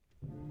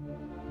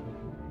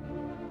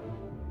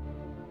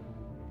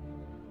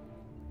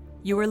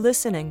You are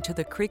listening to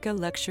the Krika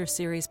Lecture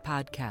Series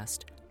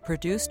podcast,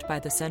 produced by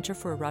the Center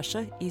for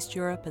Russia, East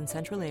Europe, and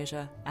Central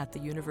Asia at the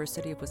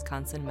University of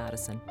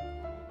Wisconsin-Madison.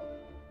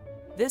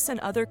 This and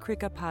other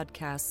Krika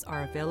podcasts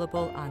are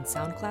available on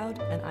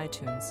SoundCloud and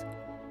iTunes.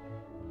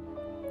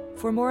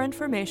 For more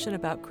information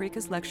about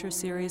Krika's lecture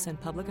series and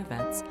public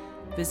events,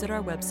 visit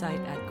our website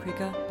at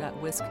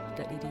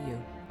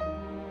krika.wisc.edu.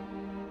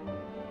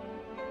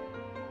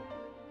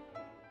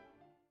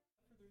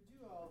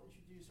 I'll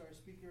introduce our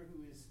speaker,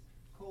 who is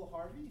Cole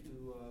Harvey,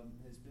 who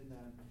has been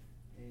a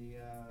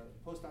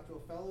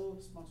postdoctoral fellow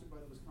sponsored by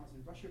the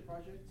Wisconsin Russia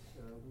Project,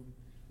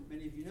 who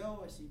many of you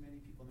know. I see many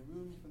people in the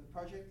room from the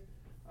project.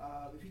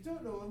 If you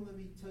don't know him, let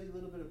me tell you a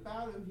little bit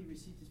about him. He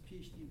received his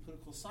PhD in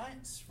political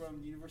science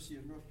from the University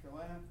of North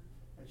Carolina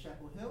at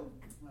Chapel Hill.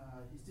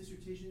 His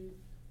dissertation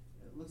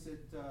looks at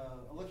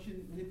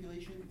election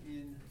manipulation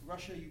in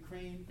Russia,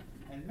 Ukraine,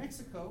 and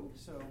Mexico.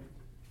 So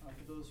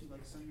for those who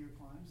like sunnier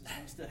climes, it's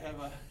nice to have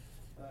a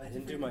I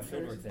didn't do my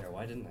fieldwork there.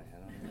 Why didn't I?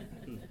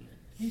 I don't know.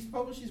 He's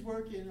published his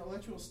work in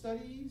electoral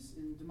studies,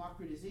 in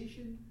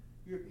democratization,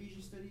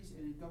 Europe-Asia studies,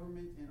 and in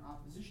government and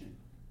opposition.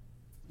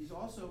 He's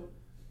also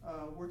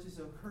worked as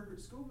a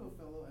Herbert Scoville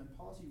Fellow and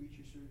policy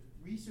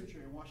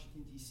researcher in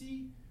Washington,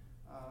 D.C.,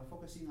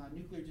 focusing on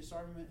nuclear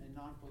disarmament and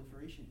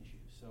non-proliferation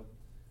issues. So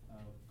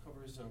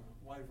covers a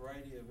wide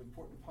variety of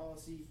important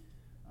policy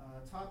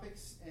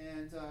topics.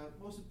 And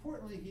most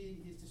importantly,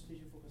 his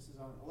dissertation focuses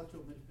on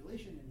electoral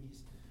manipulation, and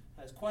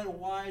has quite a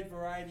wide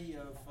variety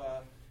of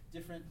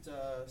different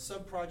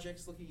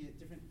sub-projects looking at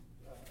different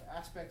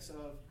aspects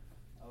of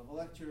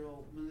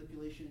electoral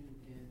manipulation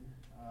in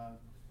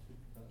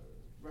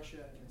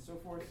Russia and so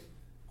forth.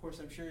 Of course,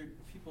 I'm sure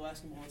people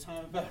ask him all the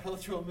time about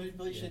electoral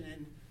manipulation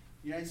in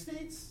the United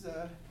States.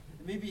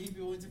 Maybe he'd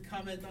be willing to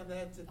comment on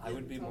that. I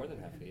would be more than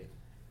happy.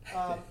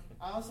 I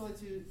also like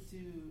to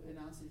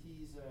announce that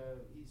he's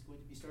going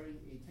to be starting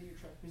a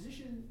tenure-track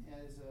position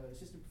as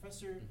assistant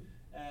professor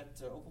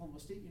at Oklahoma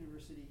State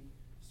University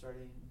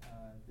starting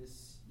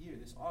this year,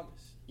 this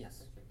August.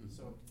 Yes. Mm-hmm.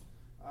 So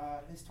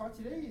his talk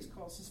today is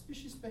called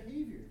Suspicious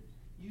Behavior,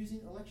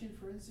 Using Election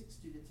Forensics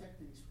to Detect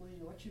and Explain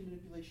Election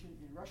Manipulation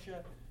in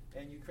Russia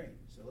and Ukraine.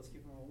 So let's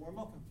give him a warm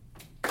welcome.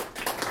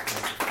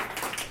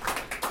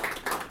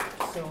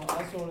 So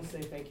I also want to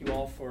say thank you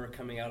all for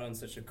coming out on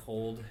such a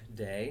cold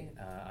day.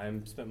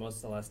 I've spent most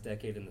of the last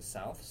decade in the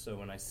South, so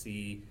when I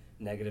see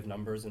negative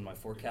numbers in my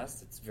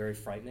forecast, it's very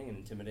frightening and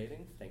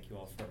intimidating. Thank you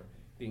all for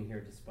being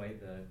here despite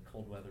the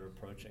cold weather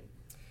approaching.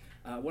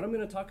 What I'm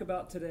going to talk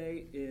about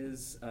today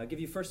is give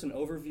you first an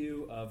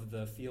overview of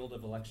the field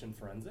of election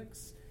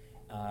forensics,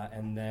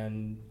 and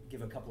then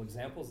give a couple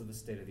examples of the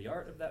state of the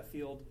art of that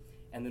field,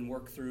 and then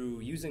work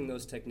through using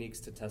those techniques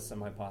to test some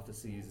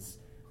hypotheses,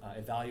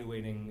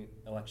 evaluating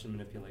election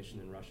manipulation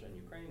in Russia and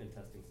Ukraine, and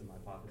testing some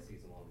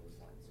hypotheses along those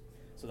lines.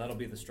 So that'll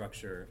be the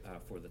structure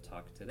for the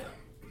talk today.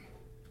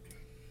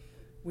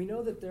 We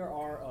know that there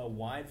are a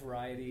wide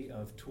variety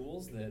of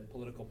tools that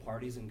political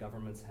parties and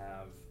governments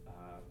have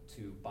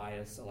to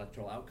bias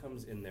electoral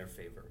outcomes in their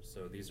favor.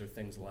 So these are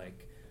things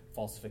like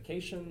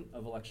falsification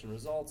of election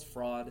results,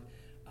 fraud,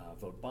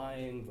 vote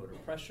buying, voter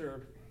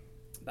pressure,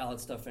 ballot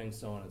stuffing,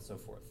 so on and so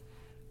forth.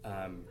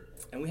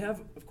 And we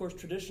have, of course,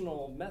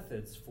 traditional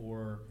methods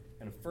for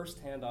kind of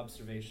first-hand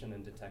observation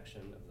and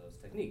detection of those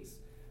techniques.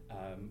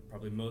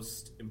 Probably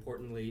most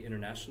importantly,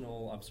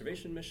 international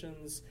observation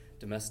missions,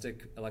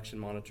 domestic election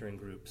monitoring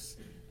groups,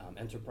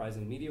 enterprise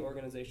and media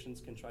organizations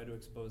can try to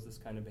expose this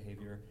kind of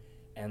behavior.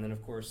 And then,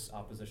 of course,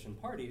 opposition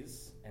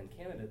parties and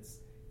candidates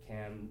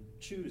can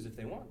choose, if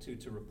they want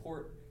to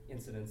report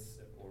incidents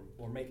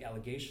or make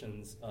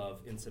allegations of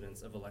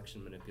incidents of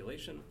election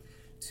manipulation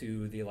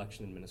to the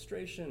election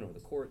administration or the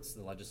courts,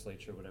 the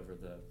legislature, whatever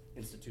the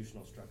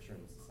institutional structure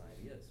in the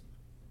society is.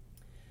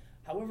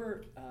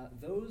 However,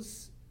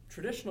 those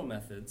traditional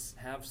methods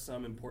have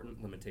some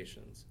important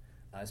limitations,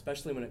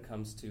 especially when it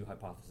comes to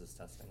hypothesis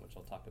testing, which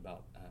I'll talk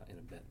about in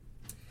a bit.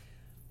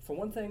 For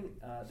one thing,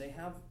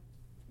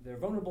 they're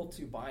vulnerable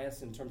to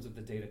bias in terms of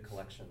the data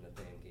collection that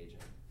they engage in.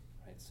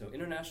 Right? So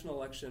international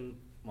election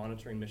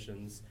monitoring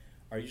missions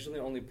are usually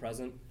only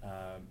present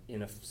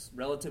in a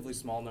relatively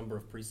small number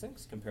of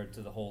precincts compared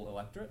to the whole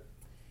electorate.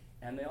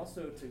 And they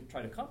also, to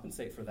try to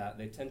compensate for that,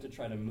 they tend to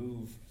try to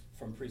move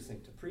from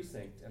precinct to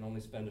precinct and only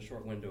spend a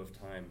short window of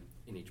time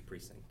in each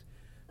precinct.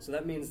 So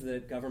that means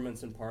that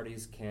governments and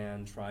parties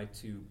can try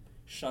to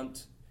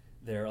shunt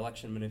their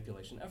election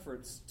manipulation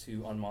efforts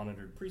to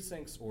unmonitored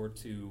precincts or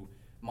to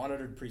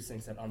monitored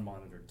precincts at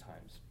unmonitored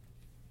times.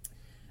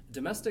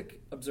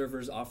 Domestic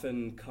observers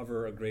often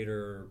cover a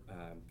greater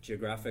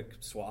geographic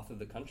swath of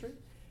the country,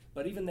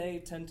 but even they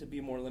tend to be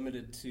more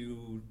limited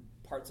to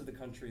parts of the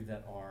country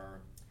that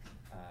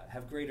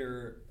have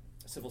greater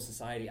civil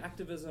society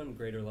activism,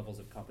 greater levels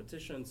of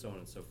competition, so on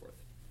and so forth.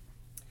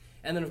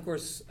 And then, of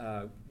course,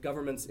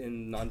 governments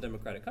in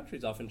non-democratic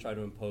countries often try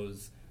to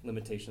impose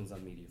limitations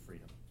on media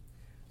freedom.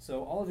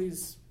 So all of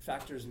these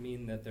factors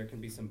mean that there can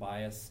be some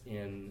bias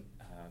in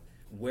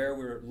where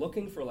we're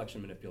looking for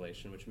election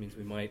manipulation, which means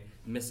we might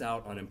miss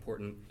out on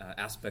important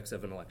aspects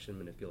of an election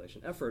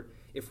manipulation effort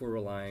if we're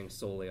relying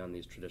solely on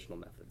these traditional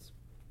methods.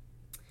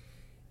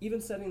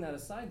 Even setting that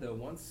aside, though,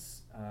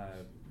 once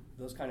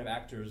those kind of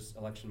actors,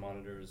 election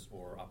monitors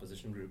or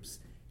opposition groups,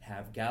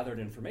 have gathered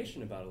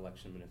information about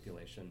election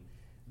manipulation,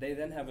 they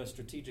then have a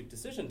strategic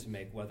decision to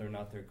make whether or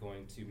not they're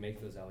going to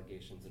make those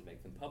allegations and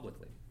make them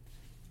publicly.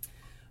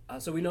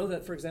 So we know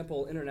that, for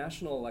example,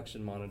 international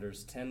election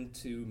monitors tend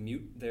to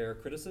mute their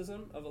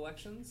criticism of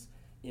elections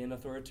in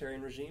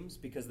authoritarian regimes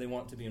because they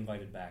want to be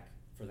invited back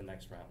for the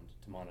next round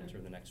to monitor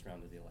the next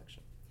round of the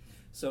election.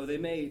 So they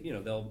may,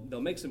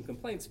 they'll make some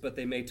complaints, but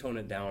they may tone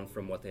it down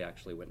from what they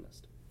actually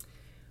witnessed.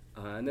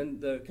 And then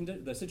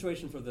the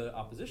situation for the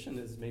opposition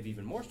is maybe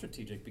even more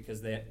strategic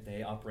because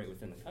they operate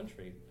within the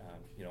country,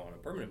 on a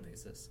permanent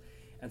basis.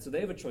 And so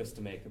they have a choice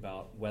to make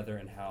about whether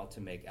and how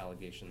to make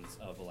allegations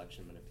of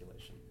election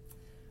manipulation.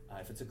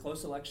 If it's a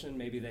close election,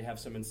 maybe they have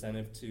some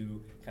incentive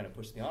to kind of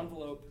push the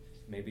envelope,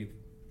 maybe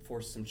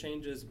force some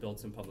changes, build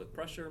some public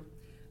pressure.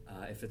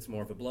 If it's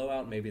more of a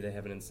blowout, maybe they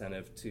have an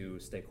incentive to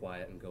stay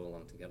quiet and go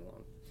along to get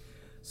along.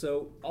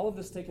 So all of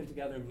this taken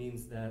together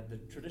means that the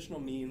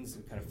traditional means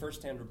of kind of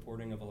first-hand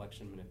reporting of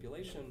election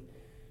manipulation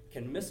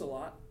can miss a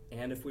lot,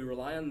 and if we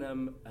rely on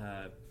them,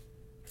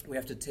 we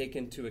have to take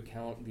into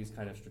account these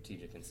kind of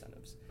strategic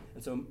incentives.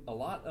 And so a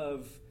lot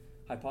of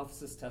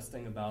hypothesis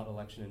testing about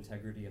election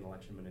integrity and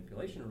election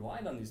manipulation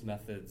relied on these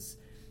methods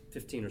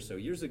 15 or so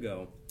years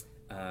ago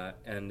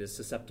and is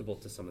susceptible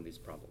to some of these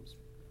problems.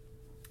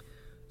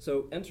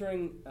 So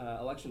entering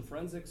election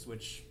forensics,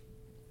 which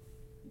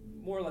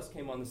more or less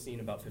came on the scene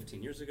about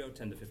 15 years ago,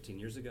 10 to 15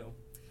 years ago.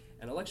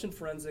 And election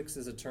forensics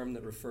is a term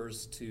that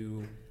refers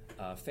to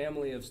a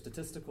family of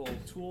statistical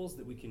tools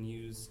that we can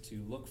use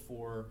to look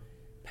for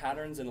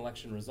patterns in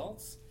election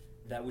results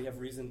that we have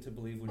reason to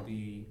believe would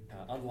be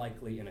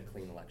unlikely in a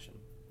clean election.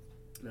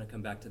 I'm going to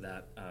come back to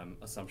that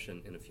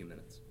assumption in a few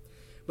minutes.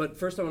 But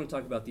first I want to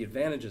talk about the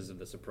advantages of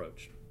this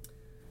approach.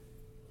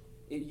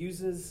 It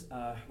uses,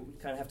 we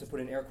kind of have to put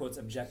in air quotes,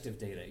 objective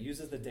data. It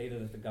uses the data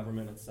that the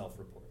government itself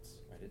reports.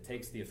 Right? It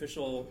takes the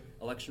official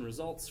election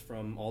results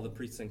from all the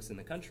precincts in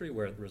the country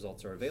where the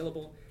results are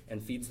available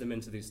and feeds them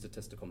into these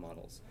statistical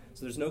models.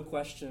 So there's no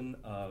question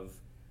of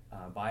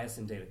bias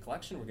in data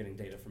collection. We're getting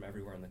data from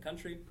everywhere in the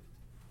country.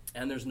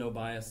 And there's no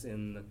bias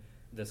in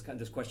this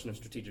question of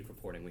strategic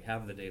reporting. We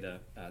have the data,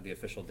 the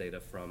official data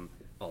from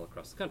all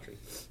across the country,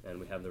 and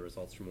we have the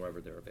results from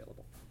wherever they're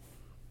available.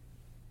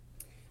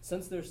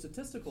 Since they're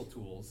statistical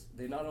tools,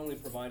 they not only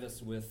provide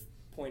us with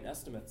point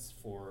estimates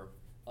for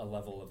a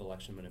level of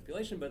election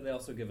manipulation, but they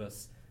also give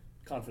us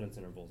confidence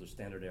intervals or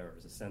standard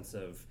errors, a sense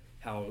of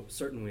how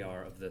certain we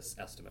are of this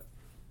estimate.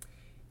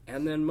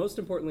 And then most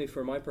importantly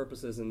for my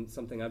purposes, and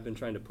something I've been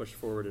trying to push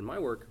forward in my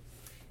work,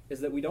 is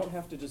that we don't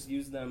have to just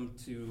use them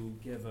to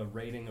give a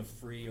rating of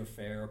free or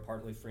fair, or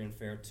partly free and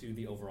fair to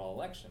the overall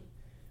election.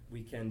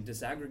 We can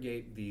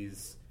disaggregate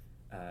these,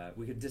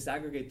 we could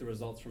disaggregate the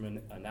results from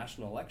a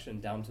national election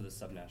down to the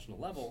subnational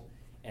level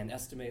and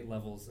estimate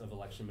levels of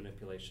election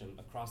manipulation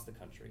across the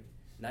country.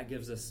 And that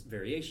gives us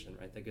variation,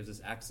 right? That gives us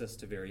access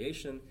to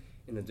variation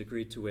in the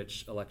degree to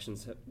which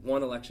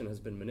one election has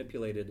been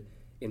manipulated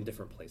in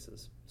different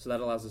places. So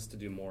that allows us to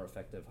do more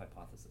effective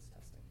hypothesis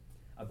testing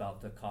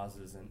about the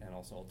causes and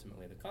also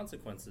ultimately the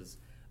consequences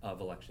of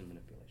election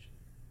manipulation.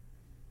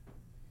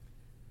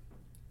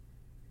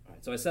 All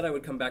right, so I said I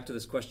would come back to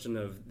this question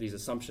of these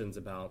assumptions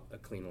about a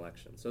clean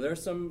election. So there are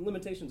some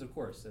limitations, of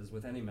course, as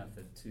with any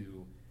method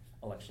to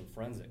election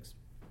forensics.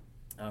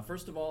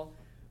 First of all,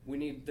 we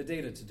need the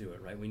data to do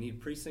it, right? We need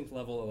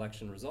precinct-level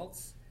election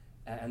results,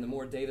 and the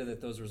more data that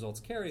those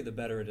results carry, the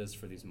better it is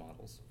for these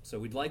models. So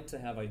we'd like to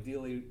have,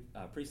 ideally,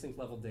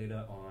 precinct-level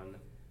data on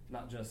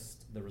not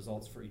just the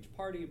results for each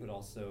party, but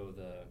also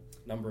the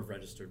number of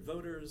registered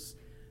voters,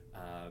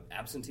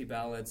 absentee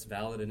ballots,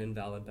 valid and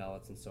invalid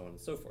ballots, and so on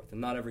and so forth.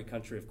 And not every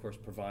country, of course,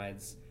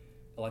 provides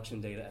election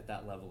data at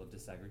that level of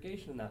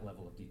disaggregation and that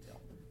level of detail.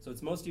 So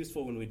it's most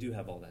useful when we do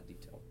have all that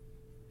detail.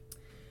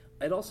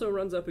 It also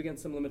runs up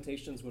against some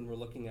limitations when we're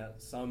looking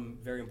at some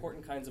very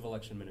important kinds of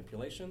election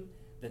manipulation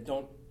that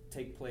don't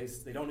take place,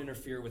 they don't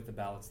interfere with the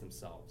ballots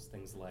themselves.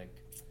 Things like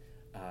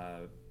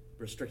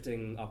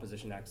restricting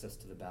opposition access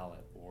to the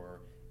ballot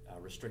or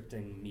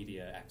restricting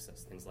media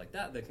access, things like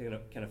that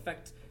can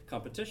affect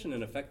competition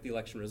and affect the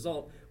election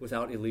result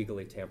without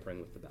illegally tampering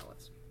with the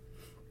ballots.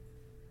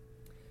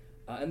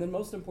 And then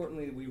most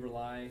importantly, we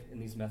rely in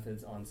these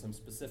methods on some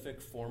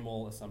specific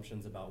formal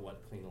assumptions about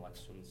what clean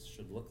elections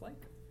should look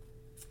like.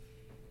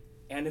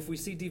 And if we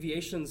see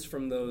deviations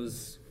from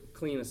those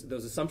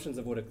assumptions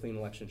of what a clean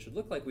election should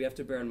look like, we have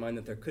to bear in mind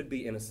that there could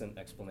be innocent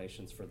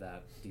explanations for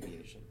that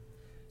deviation.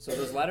 So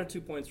those latter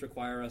 2 points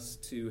require us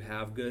to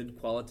have good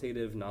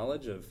qualitative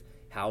knowledge of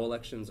how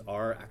elections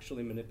are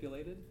actually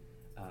manipulated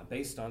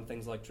based on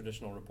things like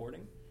traditional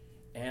reporting,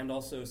 and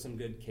also some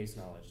good case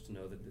knowledge to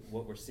know that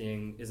what we're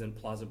seeing isn't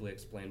plausibly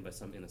explained by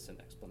some innocent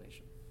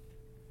explanation.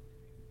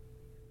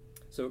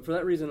 So for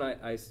that reason,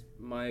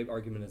 my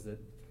argument is that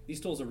these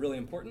tools are really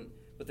important,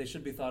 but they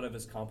should be thought of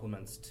as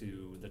complements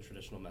to the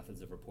traditional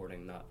methods of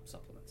reporting, not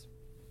supplements.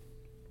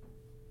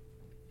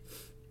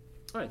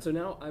 All right, so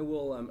now I'm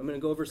going to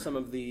go over some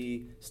of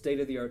the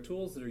state-of-the-art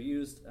tools that are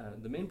used.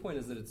 The main point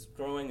is that it's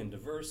growing and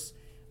diverse,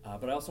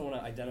 but I also want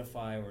to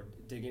identify or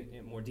dig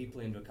in more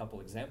deeply into a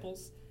couple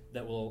examples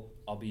that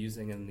I'll be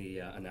using in the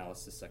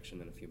analysis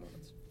section in a few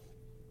moments.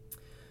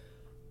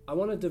 I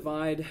want to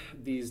divide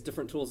these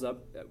different tools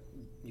up.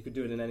 You could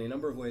do it in any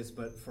number of ways,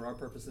 but for our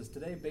purposes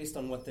today, based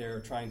on what they're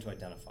trying to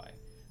identify.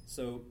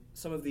 So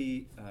some of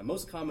the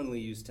most commonly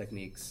used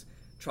techniques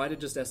try to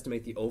just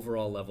estimate the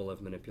overall level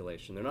of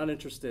manipulation. They're not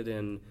interested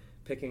in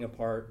picking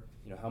apart,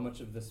 how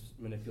much of this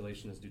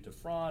manipulation is due to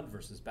fraud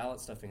versus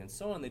ballot stuffing and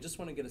so on. They just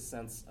want to get a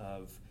sense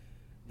of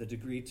the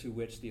degree to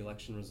which the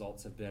election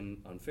results have been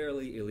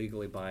unfairly,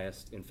 illegally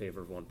biased in favor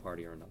of one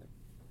party or another.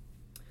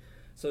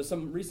 So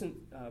some recent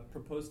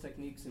proposed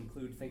techniques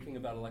include thinking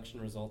about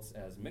election results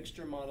as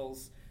mixture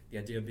models, the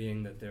idea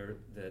being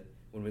that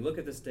when we look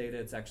at this data,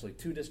 it's actually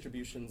two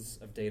distributions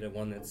of data,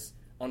 one that's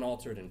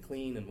unaltered and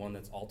clean and one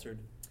that's altered.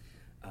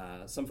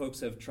 Some folks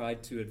have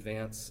tried to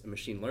advance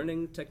machine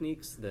learning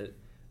techniques that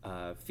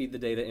feed the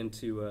data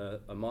into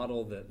a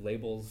model that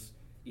labels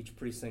each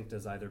precinct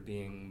as either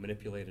being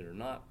manipulated or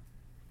not.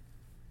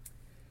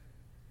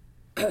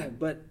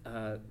 But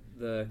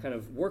the kind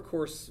of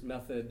workhorse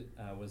method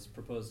was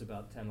proposed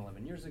about 10,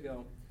 11 years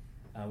ago,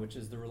 which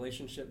is the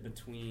relationship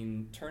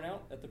between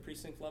turnout at the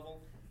precinct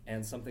level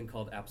and something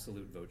called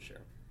absolute vote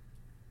share.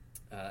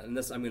 And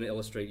this I'm going to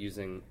illustrate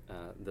using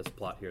this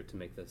plot here to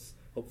make this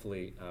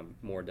hopefully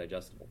more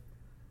digestible.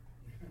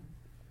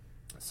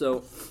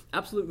 So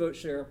absolute vote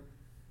share,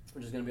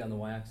 which is going to be on the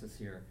y-axis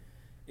here,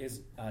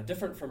 is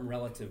different from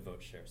relative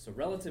vote share. So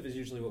relative is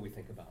usually what we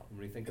think about. When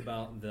we think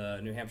about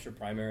the New Hampshire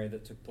primary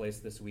that took place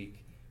this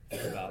week,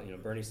 think about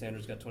Bernie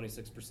Sanders got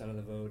 26% of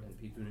the vote and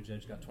Pete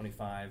Buttigieg got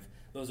 25%.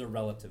 Those are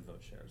relative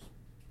vote shares.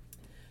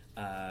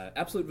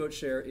 Absolute vote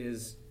share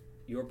is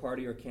your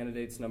party or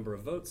candidate's number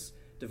of votes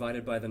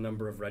divided by the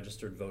number of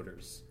registered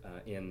voters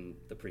in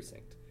the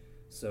precinct.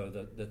 So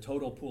the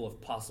total pool of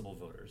possible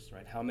voters,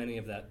 right? How many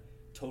of that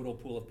total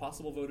pool of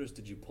possible voters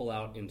did you pull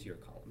out into your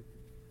column?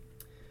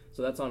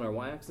 So that's on our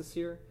y-axis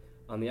here.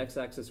 On the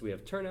x-axis, we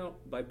have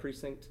turnout by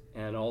precinct,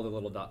 and all the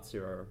little dots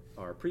here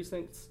are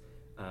precincts,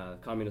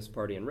 Communist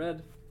Party in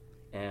red,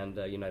 and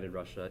United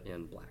Russia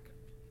in black.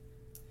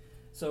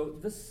 So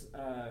this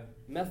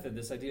method,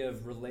 this idea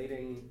of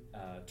relating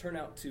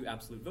turnout to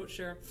absolute vote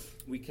share,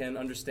 we can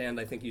understand,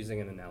 I think, using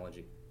an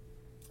analogy.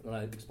 When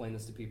I explain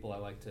this to people, I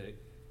like to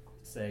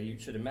say you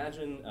should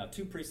imagine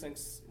two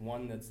precincts,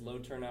 one that's low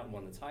turnout and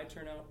one that's high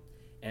turnout,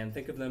 and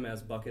think of them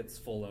as buckets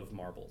full of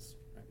marbles.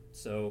 Right?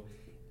 So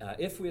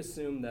if we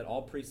assume that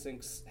all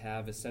precincts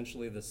have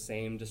essentially the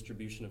same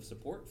distribution of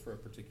support for a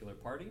particular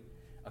party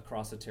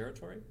across a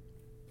territory,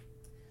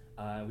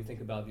 we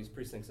think about these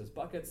precincts as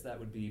buckets. That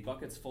would be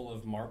buckets full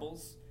of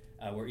marbles,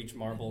 where each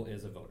marble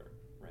is a voter.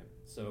 Right?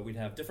 So we'd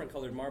have different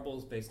colored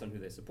marbles based on who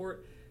they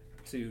support.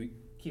 To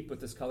keep with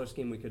this color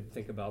scheme, we could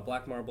think about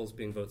black marbles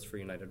being votes for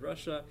United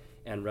Russia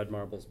and red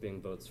marbles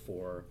being votes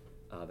for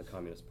the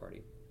Communist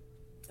Party.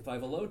 If I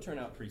have a low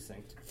turnout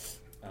precinct,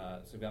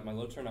 so I've got my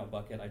low turnout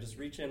bucket, I just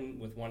reach in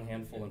with one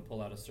handful and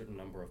pull out a certain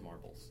number of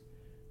marbles.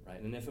 Right?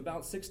 And if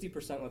about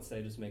 60%, let's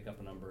say, just make up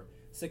a number,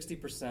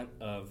 60%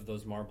 of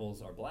those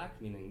marbles are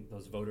black, meaning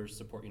those voters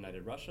support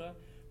United Russia,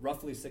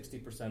 roughly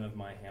 60% of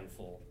my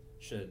handful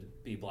should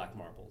be black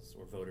marbles,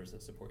 or voters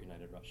that support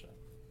United Russia.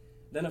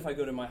 Then if I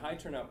go to my high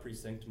turnout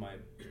precinct, my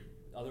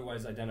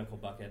otherwise identical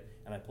bucket,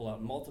 and I pull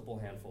out multiple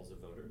handfuls of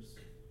voters,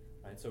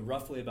 right? So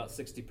roughly about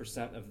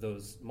 60% of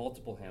those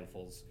multiple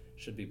handfuls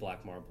should be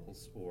black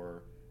marbles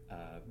or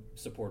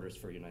supporters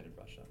for United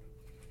Russia.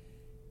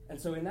 And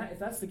so if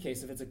that's the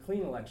case, if it's a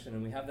clean election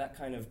and we have that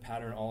kind of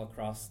pattern all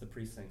across the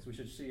precincts, we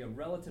should see a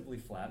relatively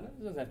flat,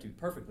 it doesn't have to be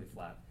perfectly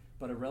flat,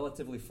 but a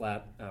relatively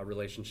flat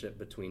relationship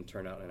between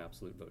turnout and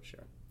absolute vote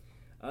share.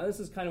 This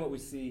is kind of what we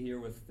see here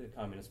with the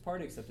Communist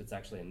Party, except it's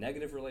actually a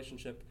negative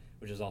relationship,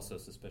 which is also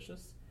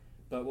suspicious.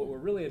 But what we're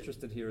really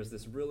interested here is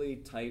this really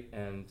tight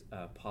and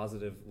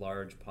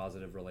large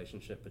positive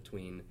relationship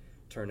between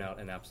turnout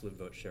and absolute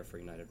vote share for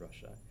United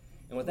Russia.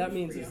 And what that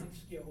means is...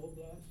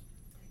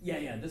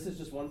 Yeah, this is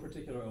just one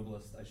particular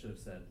oblast, I should have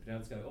said.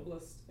 Bryanskaya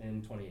Oblast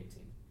in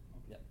 2018.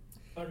 Yeah.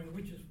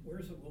 Where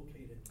is it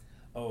located?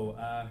 Oh,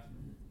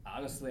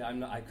 honestly,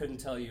 I couldn't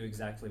tell you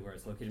exactly where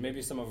it's located.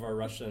 Maybe some of our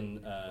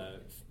Russian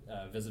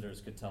visitors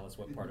could tell us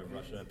what part of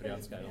Russia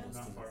Bryanskaya Oblast is.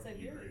 Not far from the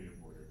Ukrainian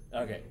border.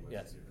 Okay,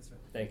 yes,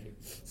 thank you.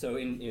 So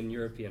in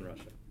European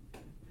Russia.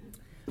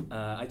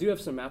 I do have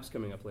some maps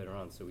coming up later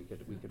on, so we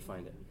could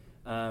find it.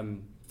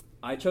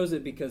 I chose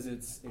it because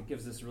it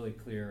gives this really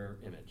clear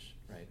image,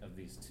 right, of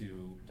these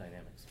two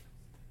dynamics.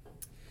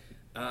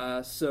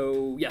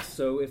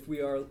 So if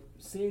we are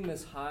seeing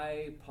this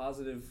high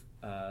positive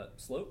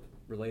slope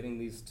relating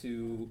these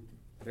two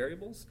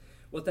variables,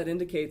 what that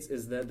indicates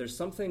is that there's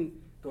something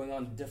going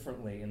on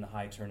differently in the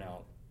high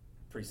turnout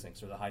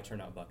precincts or the high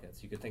turnout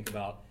buckets. You could think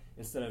about,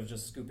 instead of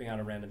just scooping out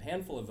a random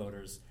handful of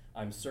voters,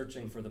 I'm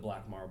searching for the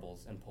black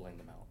marbles and pulling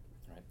them out.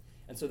 Right?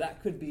 And so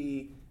that could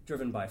be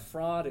driven by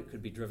fraud, it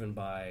could be driven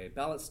by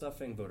ballot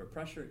stuffing, voter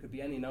pressure, it could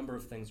be any number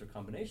of things or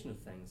combination of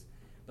things.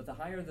 But the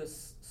higher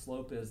this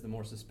slope is, the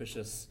more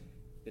suspicious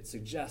it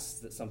suggests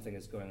that something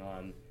is going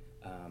on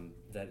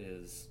that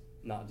is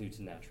not due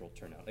to natural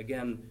turnout.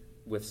 Again,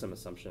 with some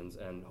assumptions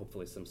and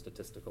hopefully some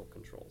statistical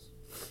controls.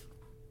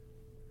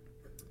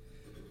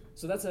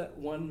 So that's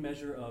one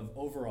measure of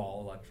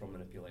overall electoral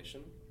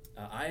manipulation.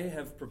 I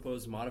have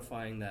proposed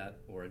modifying that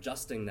or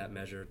adjusting that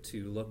measure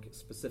to look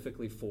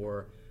specifically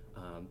for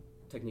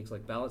techniques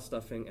like ballot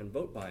stuffing and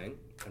vote buying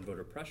and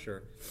voter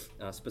pressure,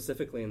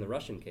 specifically in the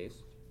Russian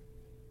case.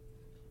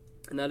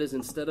 And that is,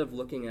 instead of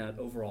looking at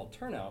overall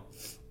turnout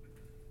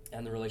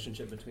and the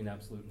relationship between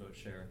absolute vote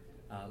share,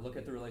 look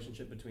at the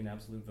relationship between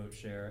absolute vote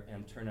share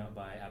and turnout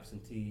by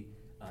absentee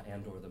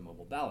and or the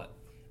mobile ballot.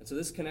 And so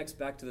this connects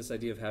back to this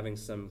idea of having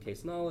some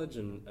case knowledge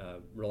and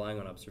relying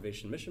on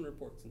observation mission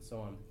reports and so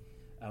on.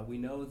 We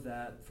know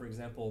that, for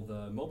example,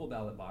 the mobile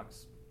ballot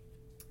box,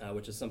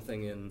 which is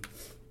something in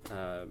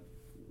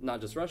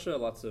not just Russia,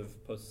 lots of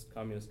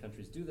post-communist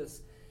countries do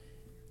this.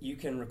 You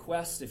can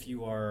request, if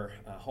you are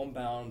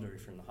homebound or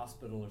if you're in the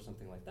hospital or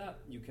something like that,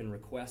 you can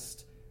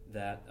request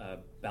that a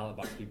ballot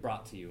box be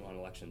brought to you on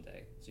election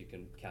day, so you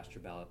can cast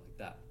your ballot like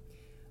that.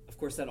 Of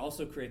course, that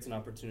also creates an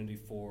opportunity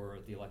for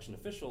the election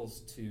officials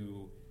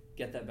to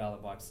get that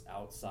ballot box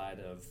outside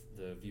of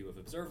the view of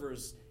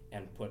observers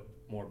and put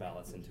more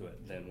ballots into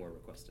it than were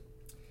requested.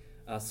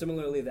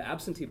 Similarly, the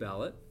absentee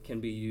ballot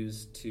can be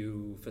used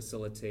to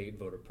facilitate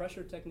voter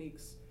pressure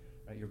techniques.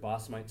 Right? Your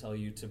boss might tell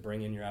you to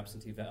bring in your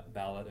absentee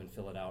ballot and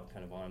fill it out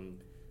kind of on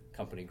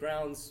company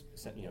grounds,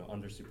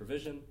 under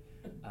supervision.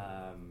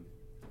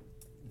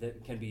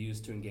 That can be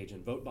used to engage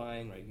in vote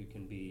buying. Right? You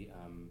can be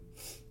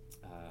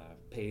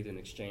paid in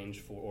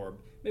exchange for, or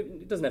maybe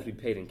it doesn't have to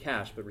be paid in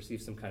cash, but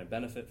receive some kind of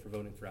benefit for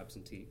voting for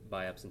absentee,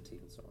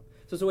 and so on.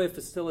 So it's a way of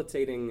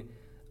facilitating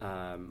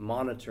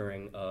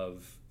monitoring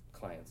of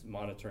clients,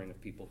 monitoring of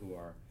people who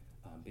are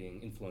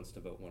being influenced to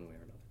vote one way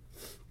or another.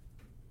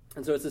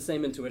 And so it's the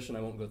same intuition.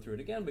 I won't go through it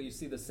again, but you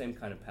see the same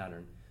kind of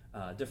pattern.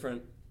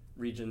 Different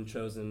region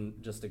chosen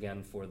just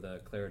again for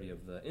the clarity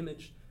of the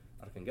image,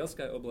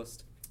 Arkhangelskaya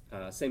Oblast.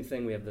 Same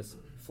thing, we have this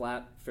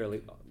flat,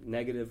 fairly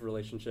negative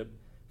relationship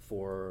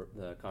for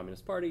the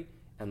Communist Party,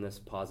 and this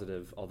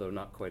positive, although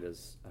not quite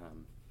as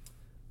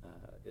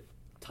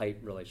tight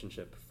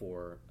relationship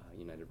for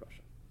United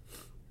Russia.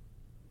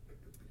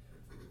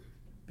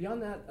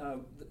 Beyond that,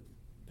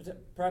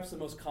 perhaps the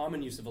most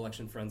common use of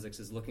election forensics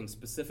is looking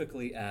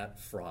specifically at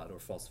fraud or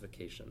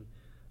falsification.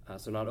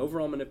 So not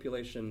overall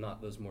manipulation,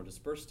 not those more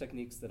dispersed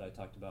techniques that I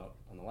talked about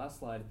on the last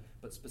slide,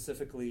 but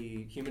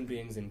specifically human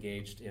beings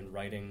engaged in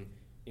writing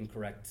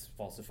incorrect,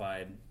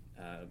 falsified,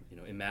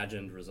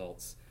 imagined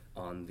results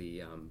on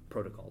the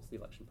protocols, the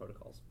election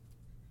protocols.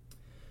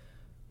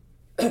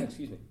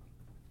 Excuse me.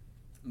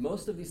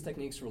 Most of these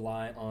techniques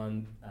rely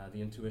on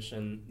the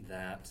intuition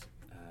that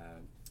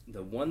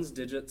the ones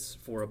digits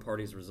for a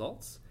party's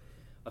results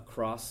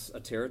across a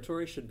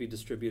territory should be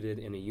distributed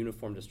in a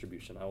uniform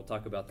distribution. I will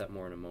talk about that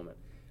more in a moment.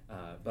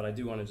 But I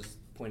do want to just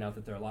point out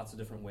that there are lots of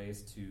different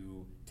ways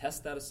to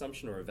test that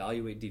assumption or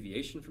evaluate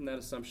deviation from that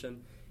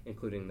assumption,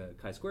 including the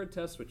chi-squared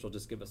test, which will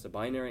just give us a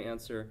binary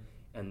answer,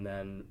 and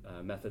then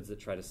methods that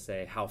try to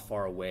say how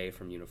far away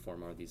from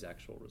uniform are these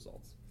actual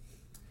results.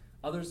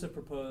 Others have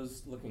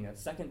proposed looking at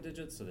second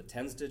digits, so the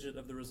tens digit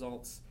of the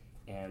results,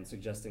 and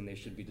suggesting they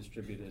should be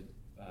distributed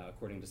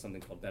according to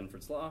something called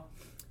Benford's Law.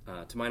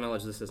 To my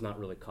knowledge, this has not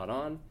really caught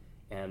on,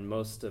 and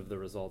most of the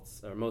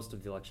results, or most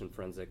of the election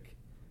forensic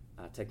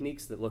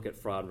techniques that look at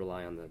fraud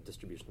rely on the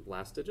distribution of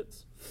last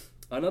digits.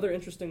 Another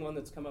interesting one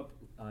that's come up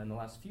in the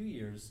last few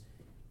years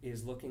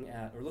is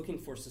looking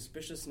for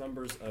suspicious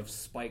numbers of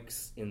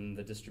spikes in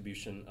the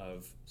distribution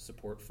of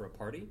support for a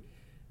party.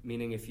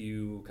 Meaning, if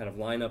you kind of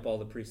line up all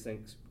the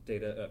precinct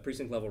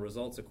level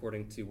results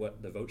according to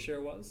what the vote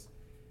share was,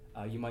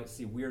 you might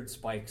see weird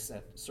spikes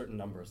at certain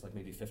numbers, like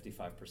maybe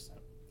 55%.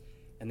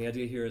 And the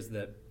idea here is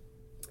that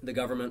the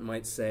government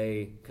might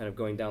say, kind of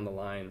going down the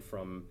line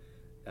from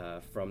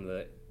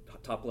the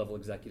top level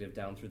executive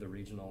down through the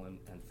regional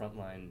and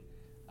frontline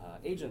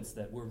agents,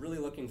 that we're really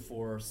looking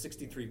for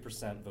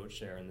 63% vote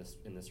share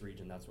in this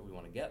region. That's what we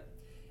want to get.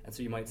 And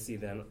so you might see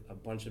then a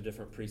bunch of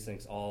different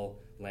precincts all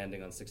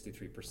landing on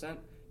 63%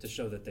 to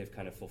show that they've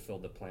kind of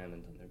fulfilled the plan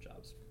and done their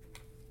jobs.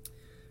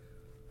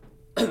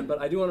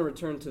 But I do want to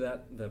return to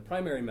the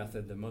primary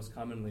method, the most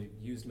commonly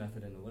used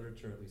method in the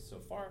literature, at least so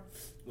far,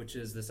 which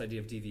is this idea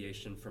of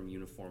deviation from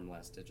uniform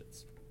last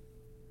digits.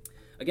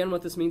 Again,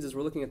 what this means is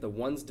we're looking at the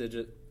ones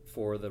digit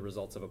for the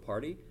results of a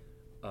party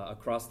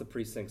across the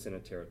precincts in a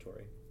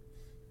territory.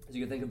 So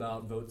you can think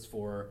about votes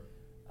for,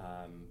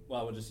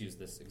 we'll just use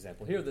this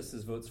example here. This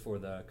is votes for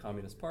the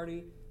Communist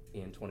Party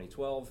in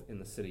 2012 in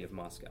the city of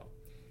Moscow.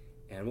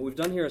 And what we've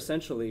done here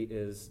essentially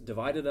is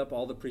divided up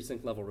all the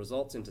precinct level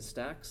results into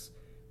stacks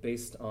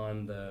based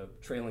on the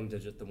trailing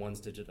digit, the ones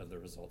digit of the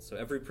results. So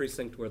every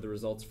precinct where the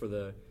results for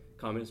the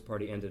Communist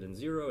Party ended in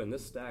 0 in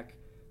this stack,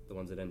 the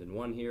ones that end in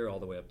 1 here, all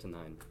the way up to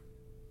 9.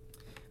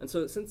 And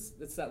so since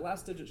it's that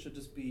last digit should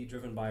just be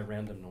driven by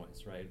random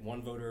noise, right?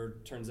 One voter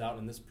turns out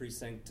in this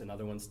precinct,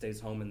 another one stays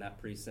home in that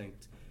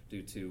precinct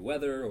due to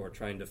weather or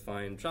trying to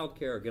find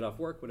childcare or get off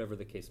work, whatever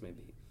the case may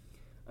be.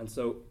 And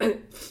so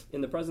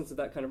in the presence of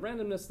that kind of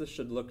randomness, this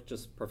should look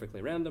just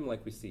perfectly random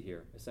like we see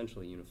here,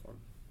 essentially uniform.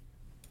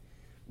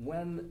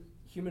 When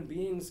human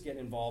beings get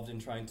involved in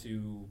trying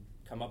to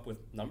come up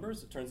with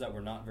numbers, it turns out we're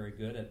not very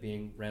good at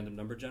being random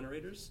number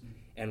generators,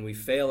 and we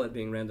fail at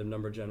being random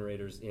number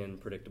generators in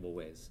predictable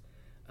ways.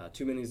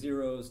 Too many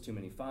zeros, too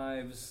many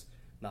fives,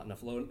 not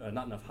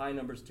enough high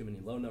numbers, too many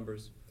low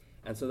numbers.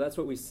 And so that's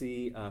what we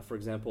see, for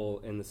example,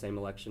 in the same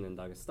election in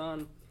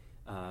Dagestan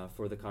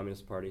for the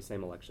Communist Party,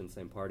 same election,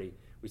 same party.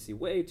 We see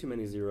way too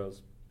many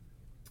zeros,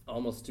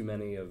 almost too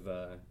many of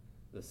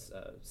this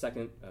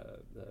second,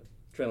 the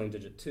trailing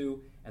digit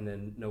 2, and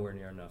then nowhere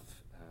near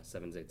enough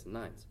 7s, 8s, and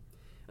 9s.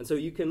 And so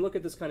you can look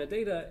at this kind of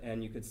data,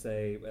 and you could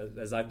say,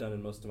 as I've done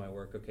in most of my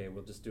work, okay,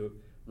 we'll just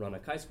run a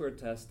chi-squared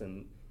test,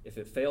 and if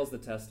it fails the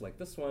test like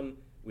this one,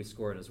 we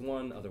score it as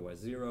 1, otherwise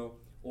 0.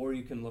 Or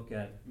you can look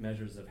at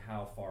measures of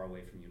how far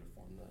away from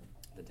uniform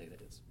the data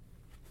is.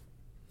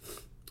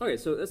 Okay,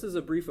 so this is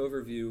a brief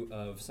overview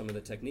of some of the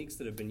techniques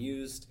that have been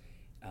used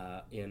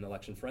in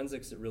election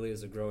forensics. It really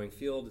is a growing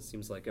field. It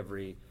seems like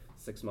every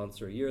 6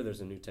 months or a year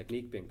there's a new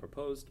technique being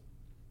proposed.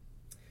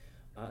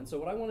 And so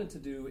what I wanted to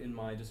do in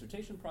my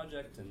dissertation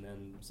project and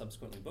then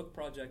subsequently book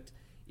project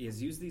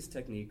is use these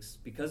techniques,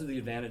 because of the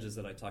advantages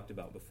that I talked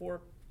about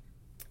before,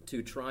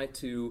 to try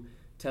to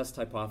test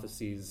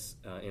hypotheses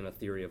in a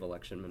theory of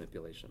election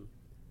manipulation.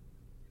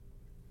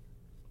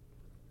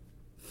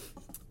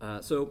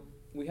 So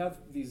we have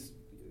these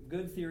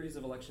good theories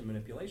of election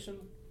manipulation.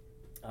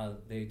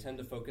 They tend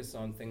to focus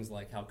on things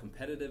like how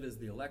competitive is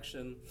the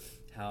election,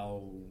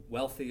 how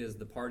wealthy is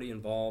the party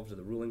involved or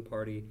the ruling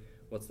party,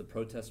 what's the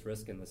protest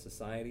risk in the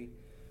society.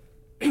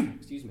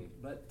 Excuse me.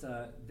 But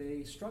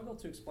they struggle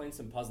to explain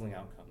some puzzling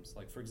outcomes.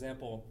 Like, for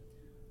example,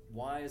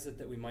 why is it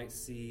that we might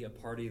see a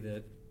party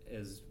that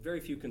is very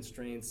few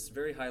constraints,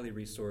 very highly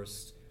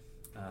resourced,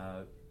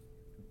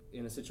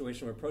 in a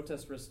situation where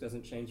protest risk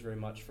doesn't change very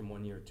much from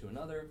one year to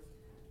another,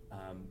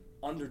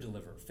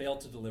 under-deliver, fail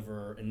to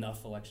deliver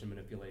enough election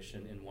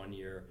manipulation in one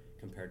year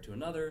compared to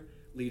another,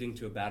 leading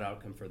to a bad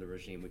outcome for the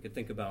regime. We could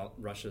think about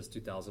Russia's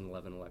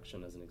 2011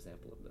 election as an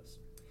example of this.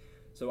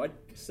 So I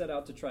set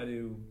out to try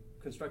to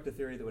construct a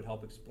theory that would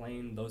help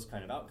explain those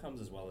kind of outcomes,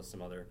 as well as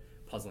some other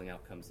puzzling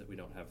outcomes that we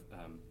don't have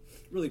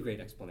really great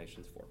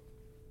explanations for.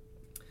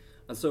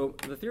 And so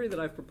the theory that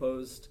I've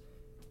proposed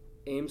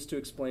aims to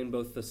explain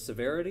both the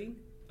severity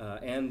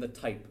and the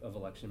type of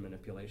election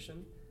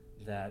manipulation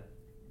that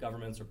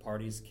governments or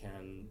parties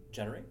can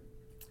generate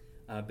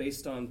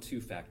based on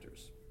two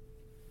factors.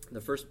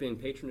 The first being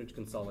patronage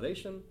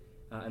consolidation,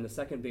 and the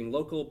second being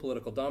local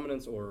political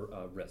dominance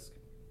or risk.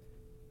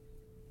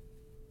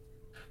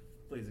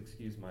 Please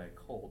excuse my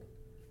cold.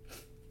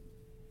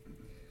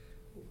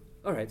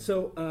 All right,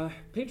 so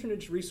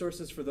patronage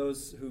resources, for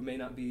those who may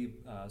not be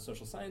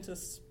social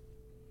scientists.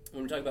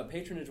 When we talk about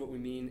patronage, what we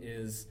mean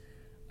is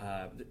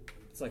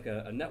it's like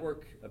a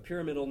network, a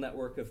pyramidal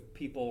network of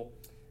people,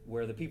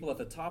 where the people at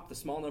the top, the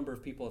small number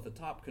of people at the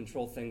top,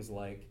 control things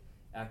like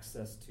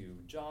access to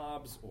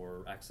jobs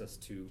or access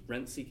to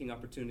rent-seeking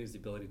opportunities, the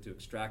ability to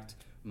extract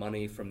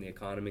money from the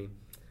economy,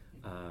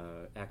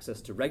 access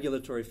to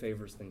regulatory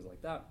favors, things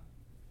like that.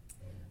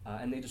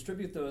 And they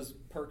distribute those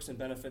perks and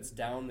benefits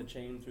down the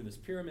chain through this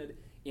pyramid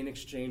in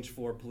exchange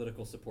for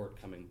political support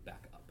coming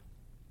back up.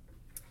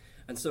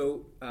 And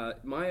so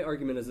my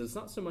argument is that it's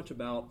not so much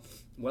about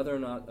whether or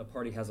not a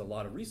party has a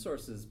lot of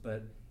resources,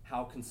 but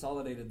how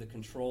consolidated the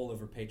control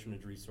over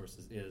patronage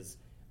resources is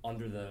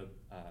under the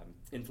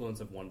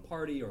influence of one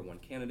party or one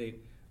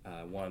candidate,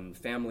 one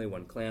family,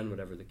 one clan,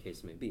 whatever the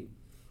case may be.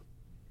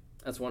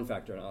 That's one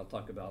factor, and I'll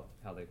talk about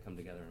how they come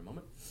together in a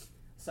moment.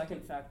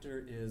 Second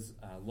factor is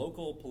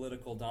local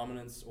political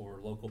dominance or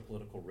local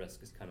political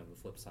risk is kind of the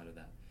flip side of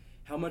that.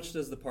 How much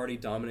does the party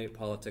dominate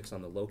politics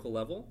on the local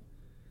level?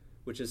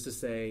 Which is to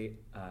say,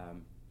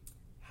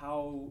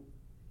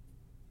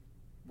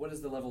 what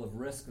is the level of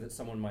risk that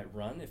someone might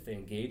run if they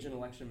engage in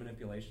election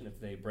manipulation, if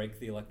they break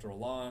the electoral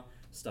law,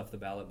 stuff the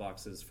ballot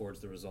boxes, forge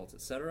the results,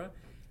 etc.?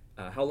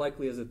 How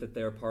likely is it that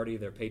their party,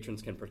 their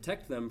patrons, can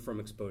protect them from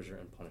exposure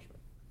and punishment?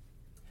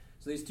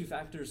 So these two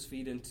factors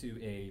feed into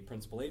a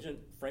principal agent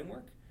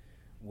framework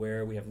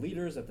where we have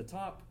leaders at the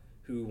top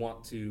who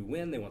want to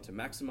win, they want to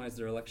maximize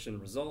their election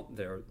result,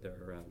 their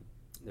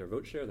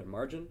vote share, their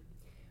margin.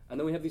 And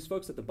then we have these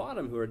folks at the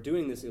bottom who are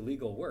doing this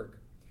illegal work.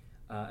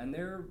 And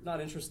they're not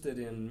interested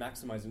in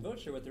maximizing vote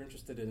share. What they're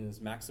interested in is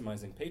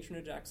maximizing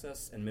patronage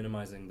access and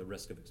minimizing the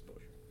risk of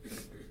exposure.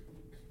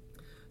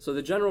 So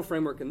the general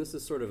framework, and this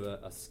is sort of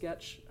a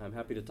sketch. I'm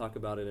happy to talk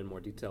about it in more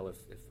detail if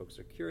folks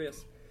are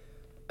curious.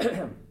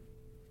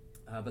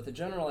 But the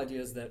general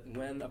idea is that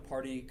when a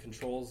party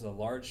controls a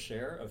large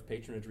share of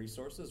patronage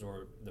resources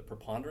or the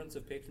preponderance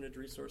of patronage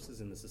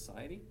resources in the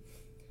society,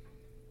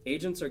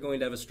 agents are going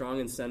to have a strong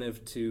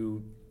incentive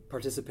to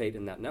participate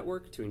in that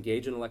network, to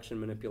engage in election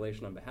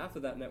manipulation on behalf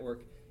of that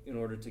network, in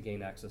order to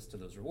gain access to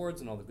those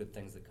rewards and all the good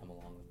things that come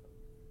along with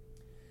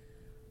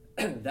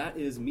them. That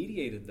is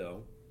mediated,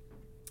 though,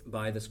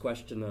 by this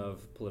question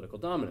of political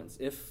dominance.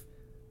 If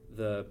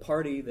the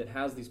party that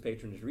has these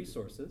patronage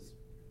resources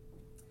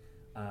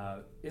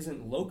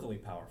isn't locally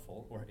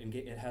powerful, or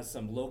it has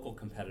some local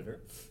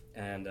competitor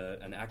and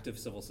an active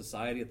civil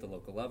society at the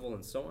local level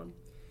and so on,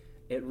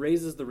 it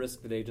raises the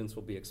risk that agents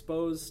will be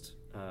exposed,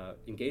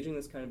 engaging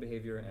this kind of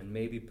behavior, and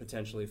maybe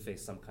potentially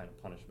face some kind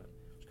of punishment,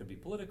 which could be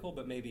political,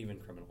 but maybe even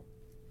criminal.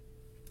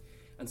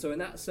 And so in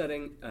that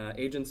setting,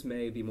 agents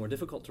may be more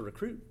difficult to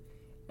recruit,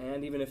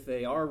 and even if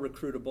they are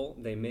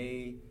recruitable, they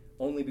may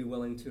only be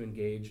willing to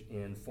engage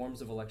in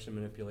forms of election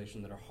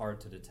manipulation that are hard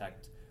to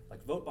detect,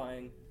 like vote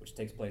buying, which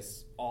takes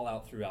place all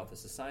out throughout the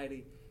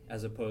society,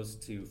 as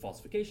opposed to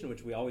falsification,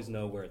 which we always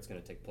know where it's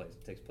going to take place.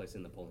 It takes place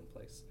in the polling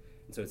place.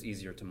 And so it's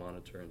easier to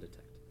monitor and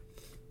detect.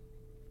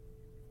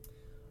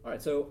 All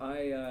right, so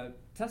I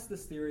test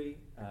this theory,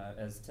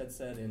 as Ted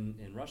said,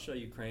 in Russia,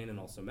 Ukraine, and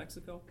also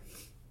Mexico.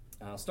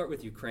 I'll start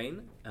with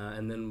Ukraine,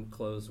 and then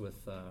close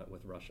with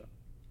Russia.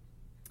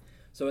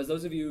 So as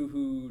those of you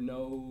who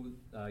know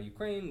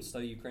Ukraine,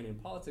 study Ukrainian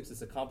politics,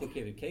 it's a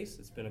complicated case.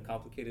 It's been a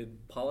complicated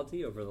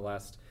polity over the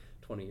last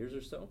 20 years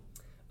or so.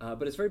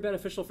 But it's very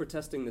beneficial for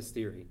testing this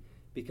theory,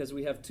 because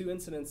we have two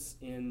incidents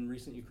in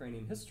recent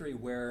Ukrainian history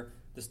where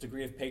this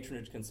degree of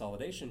patronage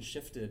consolidation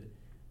shifted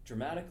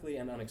dramatically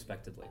and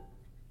unexpectedly.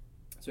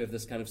 So we have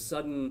this kind of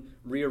sudden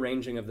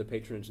rearranging of the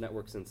patronage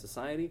networks in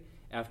society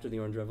after the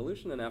Orange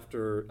Revolution and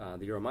after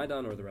the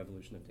Euromaidan, or the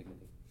Revolution of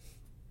Dignity.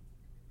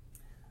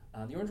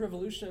 The Orange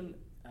Revolution,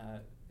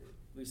 at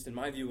least in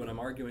my view, what I'm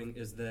arguing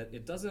is that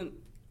it doesn't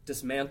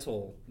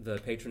dismantle the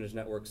patronage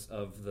networks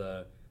of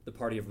the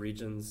Party of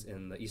Regions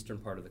in the eastern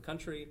part of the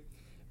country,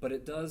 but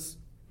it does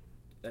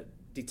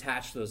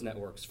detach those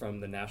networks from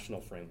the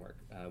national framework,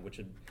 which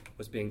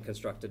was being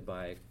constructed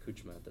by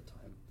Kuchma at the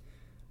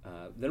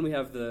time. Then we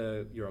have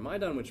the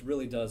Euromaidan, which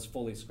really does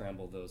fully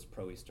scramble those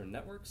pro-Eastern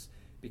networks,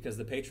 because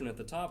the patron at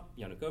the top,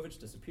 Yanukovych,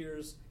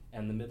 disappears,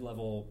 and the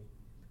mid-level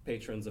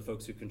patrons, the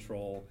folks who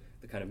control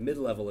the kind of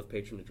mid-level of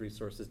patronage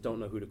resources, don't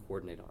know who to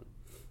coordinate on.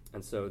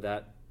 And so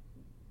that,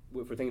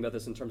 if we're thinking about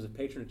this in terms of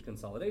patronage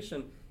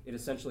consolidation, it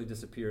essentially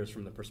disappears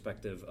from the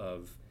perspective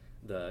of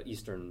the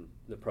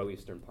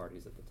pro-Eastern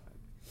parties at the time.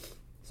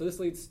 So this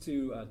leads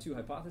to two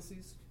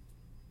hypotheses: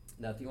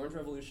 that the Orange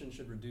Revolution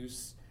should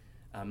reduce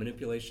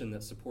manipulation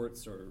that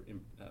supports or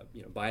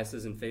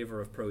biases in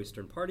favor of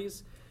pro-Eastern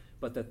parties,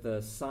 but that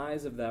the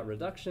size of that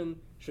reduction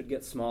should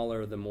get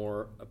smaller the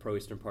more a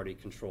pro-Eastern party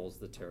controls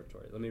the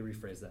territory. Let me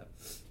rephrase that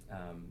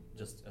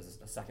just as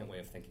a second way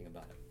of thinking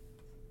about it.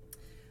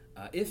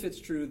 If it's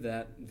true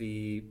that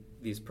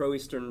these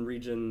pro-Eastern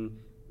region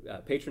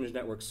patronage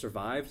networks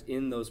survived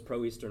in those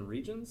pro-Eastern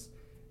regions,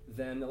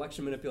 then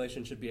election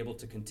manipulation should be able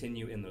to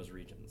continue in those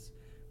regions.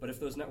 But if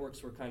those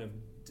networks were kind of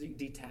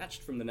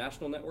detached from the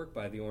national network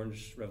by the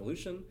Orange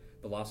Revolution,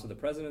 the loss of the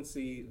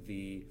presidency,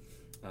 the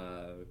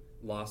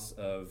loss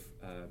of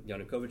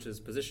Yanukovych's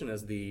position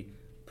as the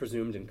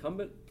presumed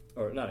incumbent,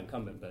 or not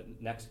incumbent, but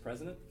next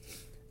president,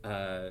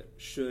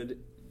 should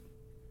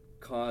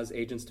cause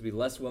agents to be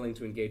less willing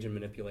to engage in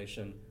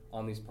manipulation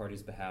on these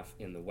parties' behalf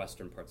in the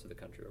western parts of the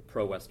country, or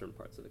pro-Western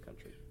parts of the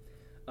country.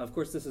 Of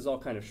course, this is all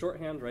kind of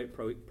shorthand, right?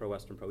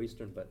 Pro-Western,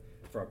 pro-Eastern, but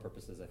for our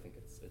purposes, I think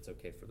it's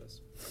okay for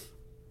this.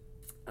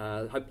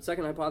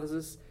 Second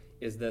hypothesis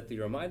is that the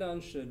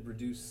Euromaidan should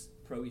reduce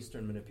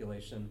pro-Eastern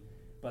manipulation,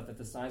 but that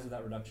the size of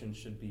that reduction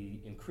should be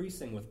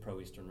increasing with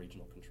pro-Eastern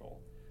regional control.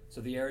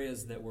 So the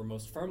areas that were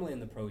most firmly in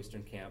the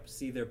pro-Eastern camp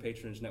see their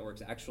patronage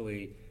networks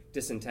actually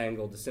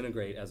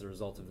disintegrate as a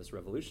result of this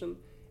revolution,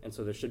 and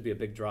so there should be a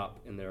big drop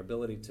in their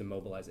ability to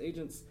mobilize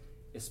agents,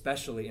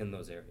 especially in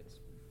those areas.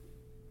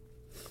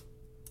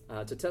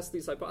 To test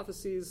these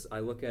hypotheses, I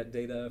look at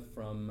data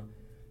from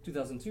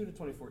 2002 to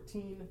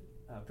 2014,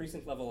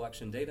 precinct-level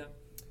election data,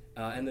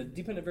 and the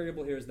dependent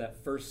variable here is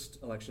that first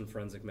election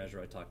forensic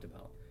measure I talked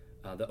about,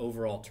 the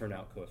overall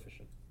turnout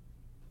coefficient.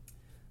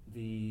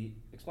 The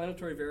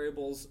explanatory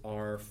variables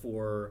are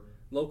for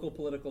local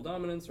political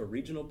dominance or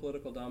regional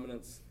political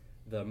dominance,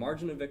 the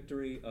margin of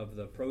victory of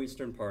the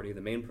pro-Eastern party,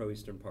 the main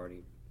pro-Eastern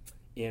party,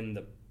 in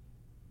the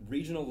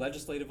regional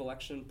legislative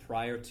election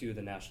prior to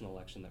the national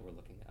election that we're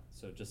looking at.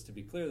 So just to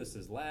be clear, this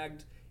is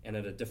lagged and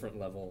at a different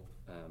level,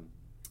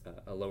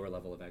 a lower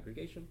level of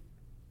aggregation.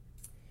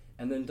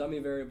 And then dummy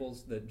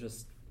variables that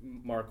just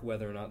mark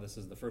whether or not this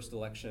is the first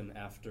election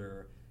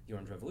after the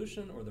Orange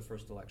Revolution or the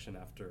first election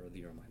after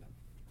the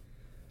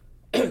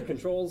Euromaidan.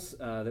 Controls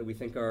that we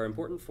think are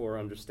important for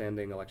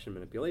understanding election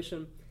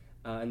manipulation,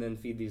 and then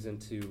feed these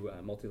into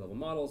multi-level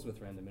models with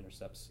random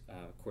intercepts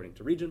according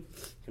to region.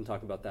 Can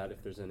talk about that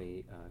if there's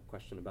any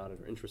question about it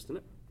or interest in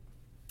it.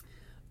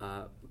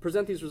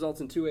 Present these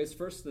results in two ways.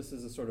 First, this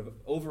is a sort of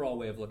overall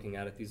way of looking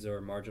at it. These are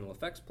marginal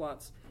effects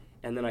plots,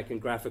 and then I can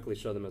graphically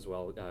show them as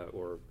well,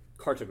 or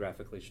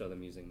cartographically show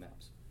them using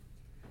maps.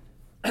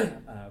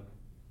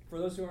 For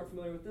those who aren't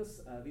familiar with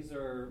this, these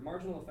are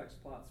marginal effects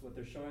plots. What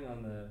they're showing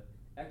on the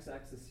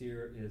x-axis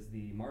here is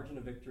the margin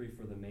of victory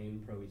for the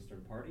main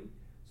pro-Eastern party.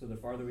 So the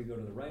farther we go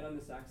to the right on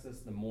this axis,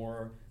 the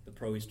more the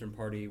pro-Eastern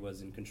Party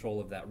was in control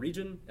of that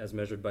region, as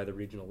measured by the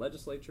regional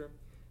legislature.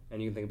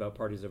 And you can think about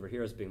parties over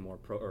here as being more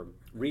or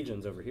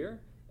regions over here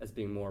as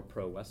being more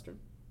pro-Western.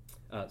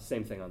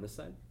 Same thing on this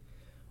side.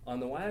 On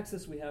the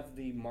y-axis, we have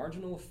the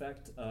marginal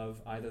effect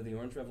of either the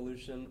Orange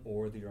Revolution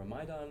or the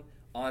Euromaidan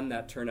on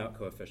that turnout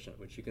coefficient,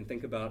 which you can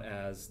think about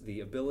as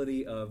the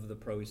ability of the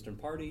pro-Eastern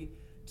Party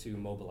to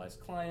mobilize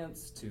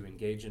clients, to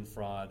engage in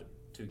fraud,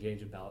 to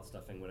engage in ballot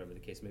stuffing, whatever the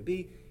case may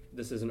be.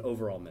 This is an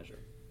overall measure.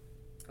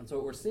 And so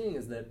what we're seeing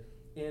is that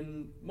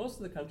in most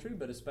of the country,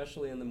 but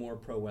especially in the more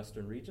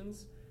pro-Western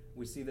regions,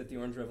 we see that the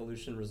Orange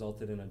Revolution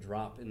resulted in a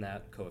drop in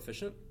that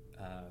coefficient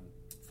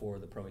for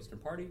the pro-Eastern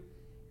Party,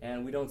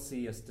 and we don't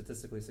see a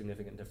statistically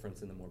significant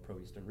difference in the more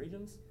pro-Eastern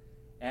regions.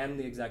 And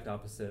the exact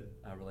opposite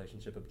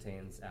relationship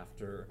obtains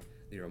after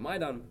the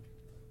Euromaidan,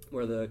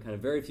 where the kind of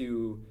very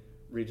few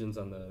regions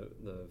on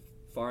the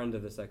far end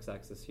of this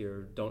x-axis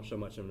here don't show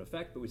much of an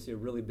effect, but we see a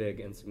really big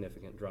and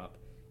significant drop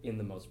in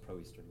the most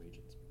pro-Eastern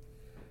regions.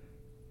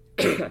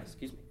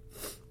 Excuse me.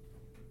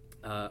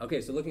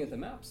 Okay, so looking at the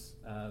maps,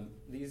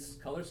 these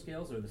color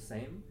scales are the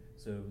same,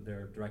 so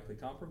they're directly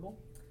comparable.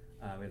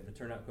 We have the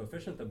turnout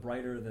coefficient. The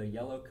brighter the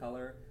yellow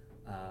color,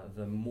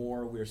 the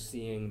more we're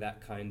seeing that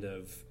kind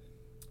of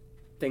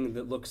thing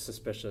that looks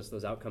suspicious,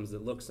 those outcomes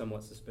that look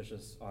somewhat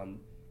suspicious on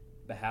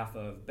behalf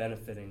of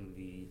benefiting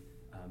the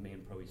main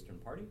pro-Eastern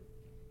Party.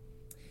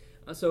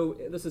 So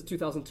this is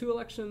 2002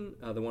 election,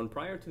 the one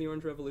prior to the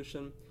Orange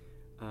Revolution.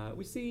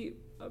 We see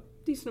a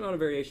decent amount of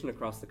variation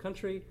across the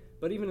country,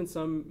 but even in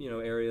some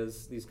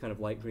areas, these kind of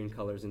light green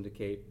colors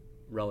indicate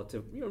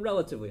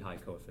relatively high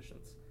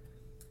coefficients.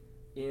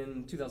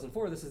 In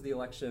 2004, this is the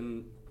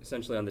election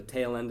essentially on the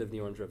tail end of the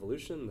Orange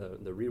Revolution,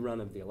 the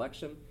rerun of the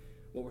election.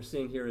 What we're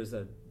seeing here is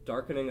a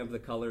darkening of the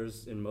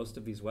colors in most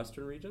of these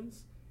western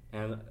regions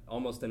and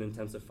almost an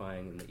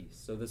intensifying in the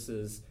east. So this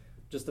is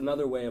just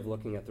another way of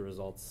looking at the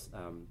results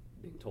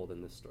being told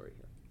in this story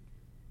here.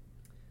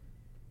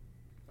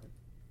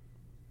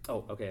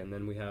 Oh, okay, and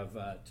then we have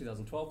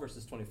 2012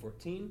 versus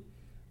 2014.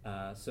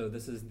 So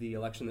this is the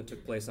election that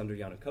took place under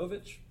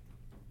Yanukovych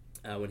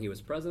when he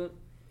was president.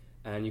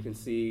 And you can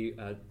see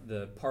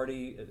the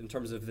party, in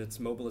terms of its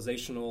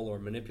mobilizational or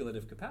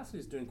manipulative capacity,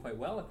 is doing quite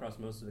well across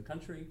most of the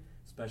country,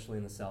 especially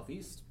in the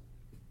southeast.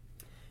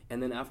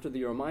 And then after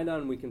the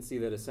Euromaidan, we can see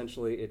that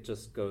essentially it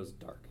just goes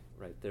dark,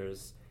 right?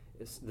 There's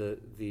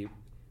the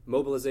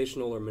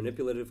mobilizational or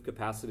manipulative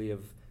capacity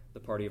of the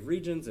Party of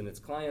Regions and its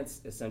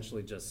clients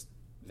essentially just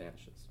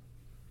vanishes.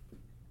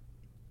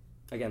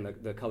 Again,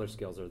 the color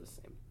scales are the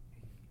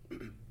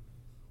same.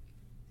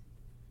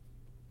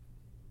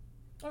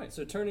 All right,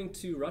 so turning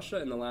to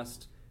Russia in the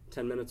last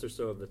 10 minutes or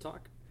so of the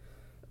talk.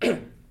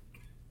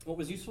 What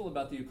was useful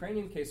about the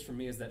Ukrainian case for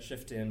me is that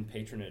shift in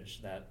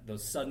patronage,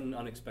 those sudden,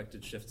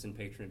 unexpected shifts in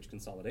patronage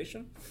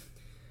consolidation.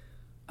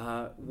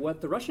 What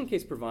the Russian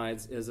case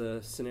provides is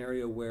a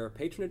scenario where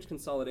patronage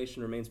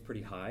consolidation remains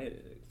pretty high.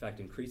 It, in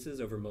fact,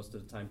 increases over most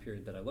of the time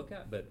period that I look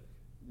at, but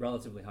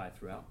relatively high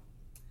throughout.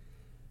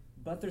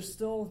 But there's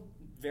still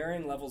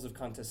varying levels of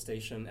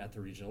contestation at the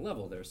regional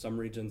level. There are some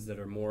regions that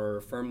are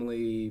more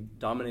firmly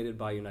dominated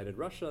by United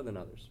Russia than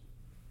others.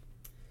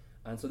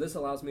 And so this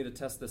allows me to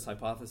test this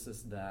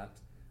hypothesis that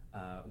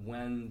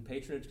when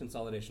patronage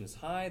consolidation is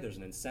high, there's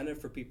an incentive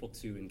for people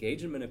to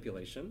engage in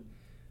manipulation,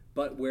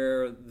 but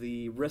where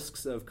the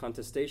risks of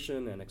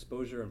contestation and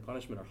exposure and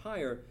punishment are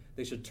higher,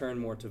 they should turn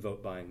more to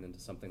vote buying than to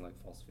something like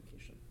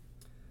falsification.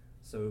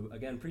 So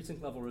again,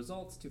 precinct level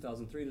results,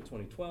 2003 to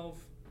 2012.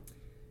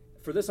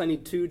 For this, I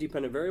need two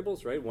dependent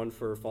variables, right? One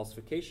for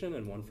falsification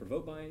and one for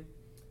vote buying.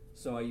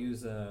 So I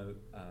use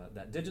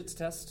that digits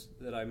test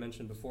that I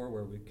mentioned before,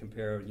 where we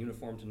compare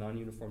uniform to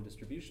non-uniform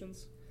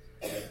distributions.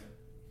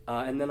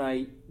 And then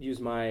I use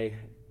my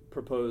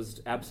proposed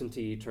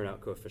absentee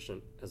turnout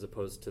coefficient as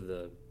opposed to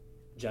the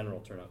general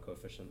turnout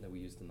coefficient that we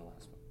used in the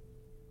last one.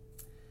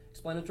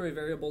 Explanatory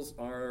variables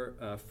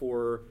are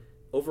for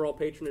overall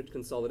patronage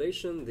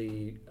consolidation,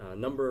 the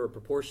number or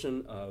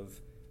proportion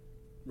of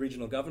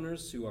regional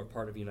governors who are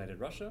part of United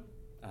Russia.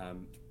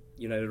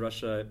 United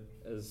Russia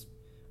has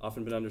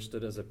often been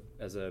understood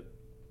as a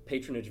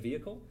patronage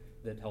vehicle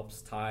that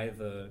helps tie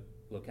the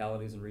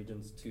localities and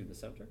regions to the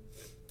center.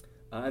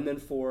 And then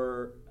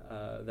for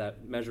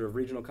that measure of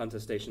regional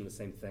contestation, the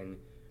same thing,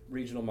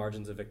 regional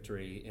margins of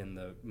victory in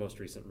the most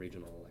recent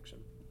regional election.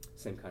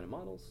 Same kind of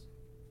models.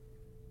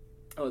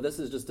 Oh, this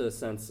is just a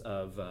sense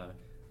of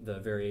the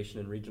variation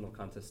in regional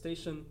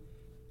contestation.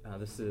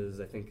 This is,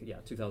 I think,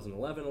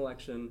 2011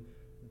 election.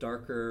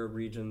 Darker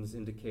regions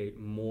indicate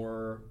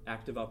more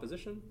active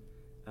opposition,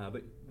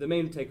 but the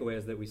main takeaway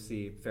is that we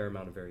see a fair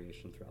amount of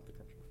variation throughout the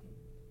country.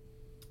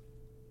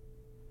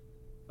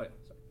 Oh, yeah,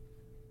 sorry.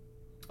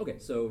 Okay,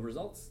 so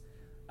results.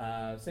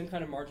 Same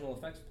kind of marginal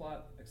effects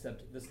plot,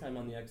 except this time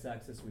on the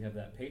x-axis we have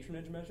that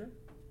patronage measure,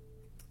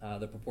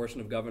 the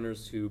proportion of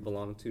governors who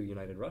belong to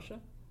United Russia.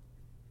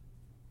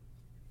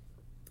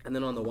 And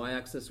then on the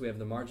y-axis we have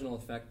the marginal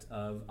effect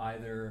of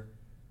either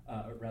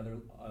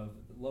of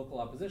local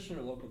opposition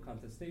or local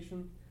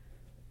contestation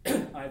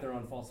either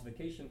on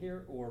falsification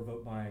here or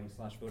vote buying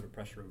 / voter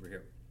pressure over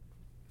here.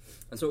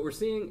 And so what we're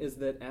seeing is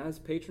that as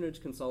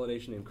patronage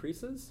consolidation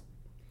increases,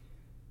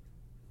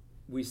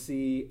 we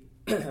see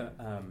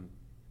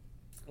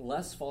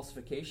less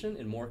falsification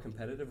in more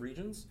competitive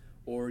regions,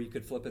 or you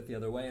could flip it the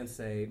other way and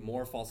say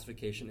more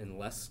falsification in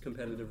less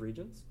competitive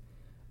regions.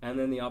 And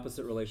then the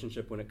opposite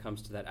relationship when it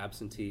comes to that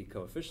absentee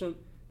coefficient,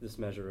 this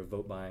measure of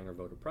vote buying or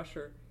voter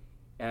pressure.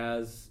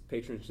 As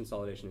patronage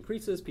consolidation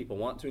increases, people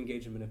want to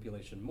engage in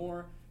manipulation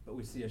more, but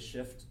we see a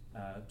shift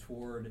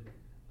toward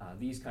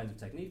these kinds of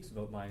techniques,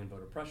 vote buying and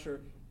voter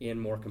pressure, in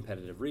more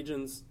competitive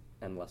regions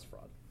and less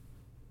fraud.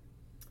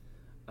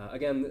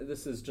 Again,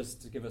 this is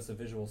just to give us a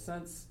visual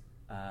sense,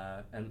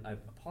 and I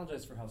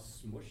apologize for how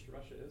smushed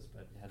Russia is,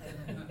 but I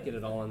had to get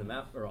it all on the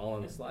map, or all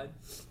on the slide.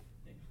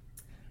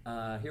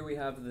 Here we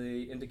have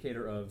the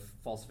indicator of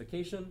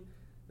falsification.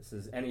 This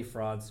is any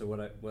fraud, so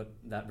what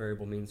that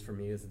variable means for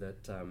me is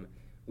that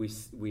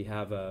we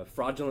have a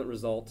fraudulent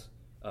result,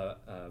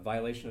 a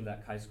violation of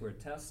that chi-squared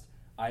test,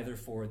 either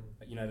for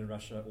United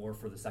Russia or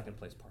for the second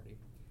place party.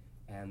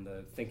 And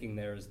the thinking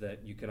there is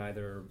that you can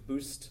either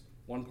boost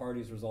one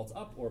party's results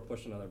up or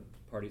push another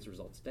party's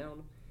results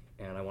down,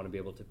 and I want to be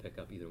able to pick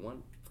up either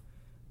one.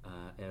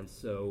 And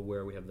so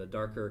where we have the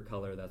darker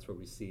color, that's where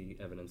we see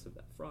evidence of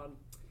that fraud.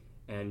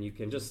 And you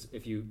can just,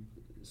 if you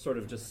sort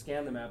of just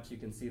scan the maps, you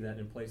can see that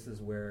in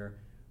places where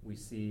we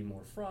see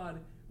more fraud,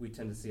 we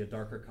tend to see a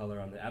darker color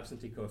on the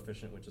absentee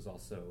coefficient, which is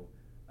also,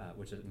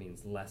 which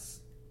means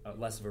less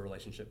of a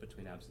relationship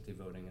between absentee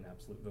voting and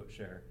absolute vote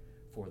share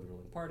for the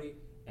ruling party,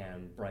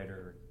 and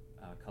brighter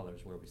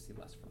colors where we see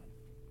less fraud.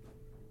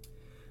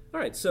 All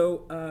right,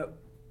 so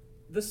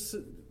this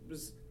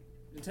was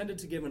intended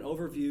to give an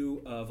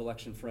overview of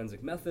election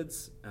forensic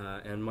methods,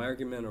 and my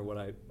argument, or what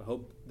I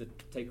hope the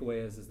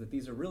takeaway is that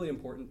these are really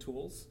important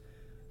tools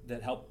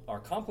that are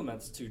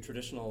complements to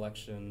traditional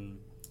election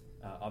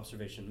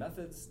observation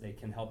methods. They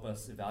can help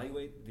us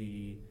evaluate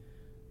the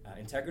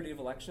integrity of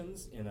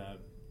elections in a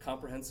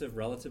comprehensive,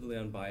 relatively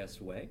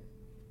unbiased way.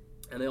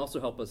 And they also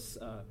help us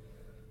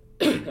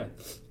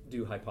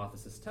do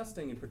hypothesis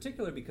testing, in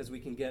particular because we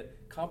can get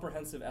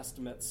comprehensive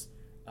estimates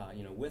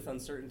with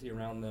uncertainty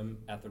around them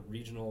at the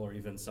regional or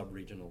even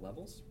sub-regional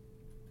levels.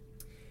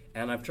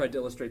 And I've tried to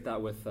illustrate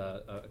that with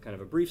a kind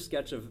of a brief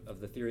sketch of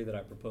the theory that I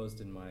proposed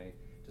in my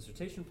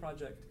dissertation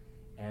project,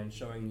 and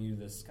showing you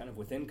this kind of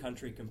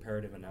within-country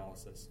comparative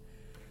analysis,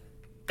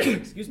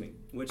 excuse me,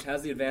 which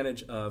has the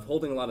advantage of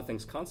holding a lot of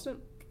things constant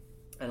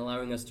and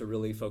allowing us to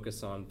really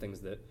focus on things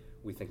that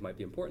we think might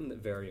be important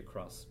that vary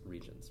across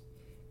regions.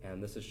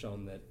 And this has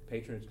shown that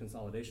patronage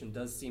consolidation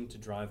does seem to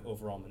drive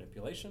overall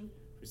manipulation,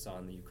 we saw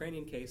in the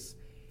Ukrainian case,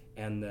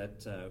 and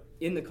that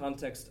in the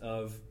context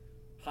of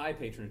high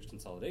patronage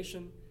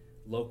consolidation,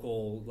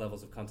 local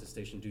levels of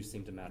contestation do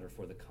seem to matter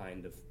for the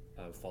kind of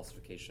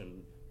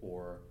falsification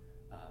or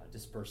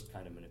dispersed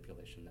kind of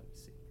manipulation that we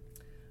see.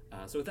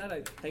 So with that,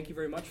 I thank you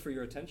very much for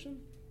your attention,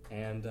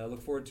 and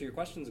look forward to your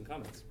questions and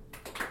comments.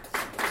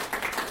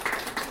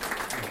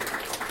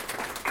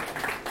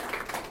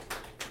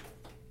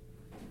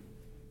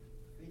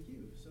 Thank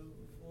you. So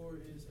the floor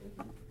is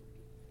open.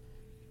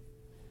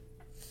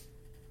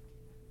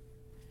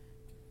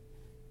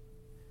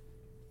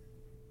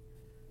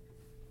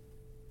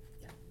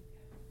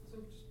 So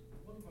just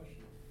one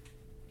question.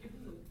 Given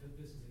that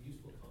this is a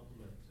useful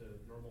complement to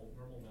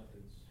normal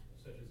methods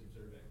such as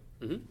observing,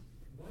 Mm-hmm.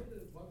 why would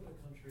a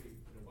country,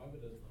 why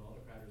would an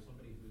autocrat or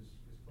somebody who's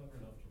clever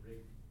enough to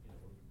rig, or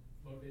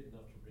motivated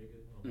enough to rig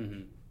it,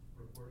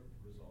 report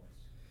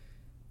results?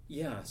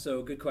 Yeah,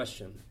 so good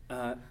question.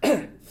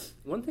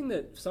 One thing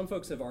that some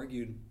folks have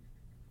argued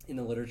in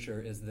the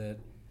literature is that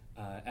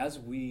as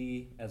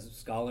we, as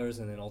scholars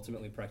and then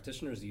ultimately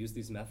practitioners, use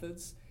these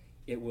methods,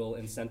 it will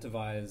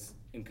incentivize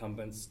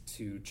incumbents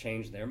to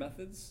change their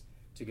methods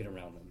to get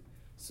around them.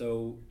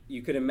 So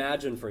you could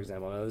imagine, for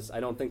example,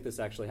 I don't think this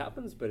actually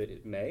happens, but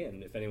it may,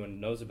 and if anyone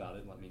knows about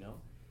it, let me know.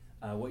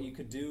 What you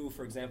could do,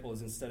 for example,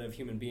 is instead of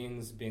human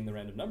beings being the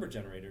random number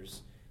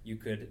generators, you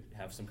could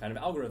have some kind of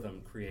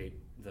algorithm create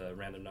the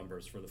random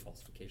numbers for the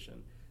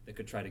falsification that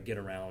could try to get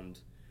around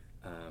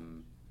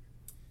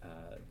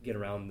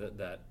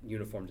that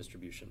uniform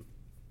distribution.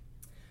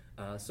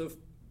 So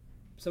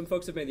some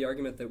folks have made the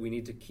argument that we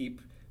need to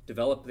keep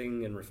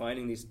developing and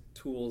refining these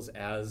tools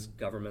as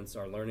governments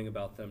are learning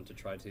about them to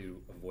try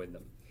to avoid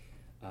them.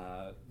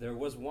 There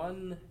was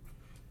one,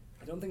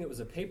 I don't think it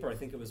was a paper, I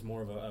think it was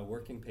more of a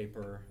working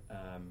paper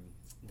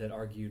that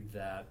argued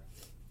that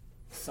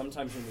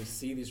sometimes when we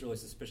see these really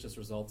suspicious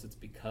results, it's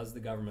because the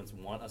governments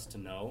want us to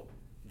know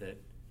that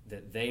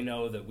they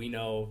know that we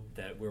know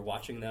that we're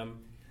watching them,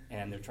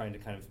 and they're trying to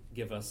kind of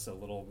give us a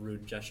little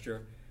rude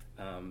gesture.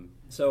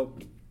 So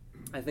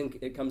I think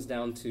it comes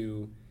down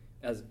to,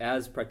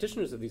 as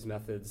practitioners of these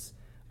methods,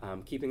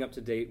 keeping up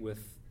to date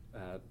with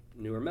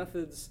newer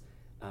methods,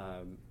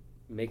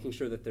 making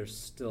sure that they're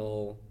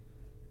still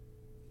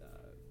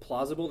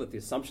plausible, that the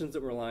assumptions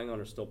that we're relying on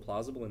are still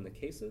plausible in the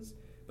cases.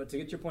 But to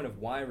get to your point of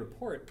why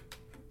report,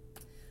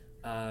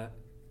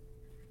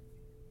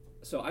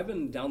 So I've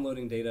been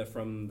downloading data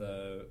from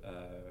the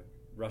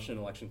Russian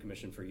Election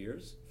Commission for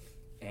years,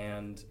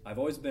 and I've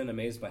always been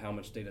amazed by how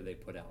much data they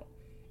put out.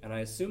 And I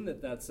assume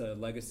that that's a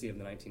legacy of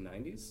the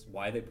 1990s,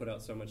 why they put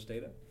out so much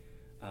data.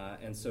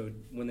 And so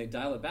when they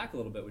dial it back a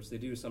little bit, which they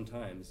do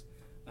sometimes,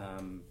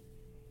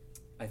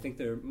 I think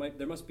there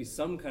must be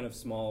some kind of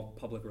small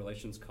public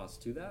relations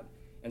cost to that.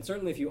 And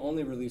certainly if you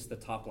only release the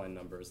top line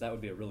numbers, that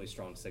would be a really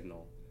strong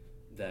signal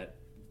that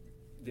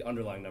the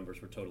underlying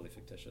numbers were totally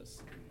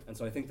fictitious. And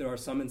so I think there are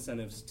some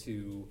incentives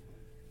to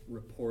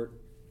report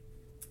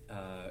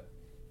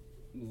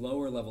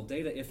lower level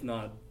data, if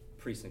not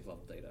precinct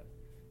level data.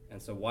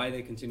 And so why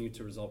they continue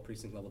to result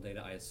precinct level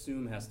data, I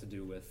assume has to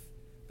do with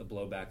the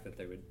blowback that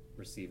they would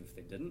receive if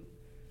they didn't.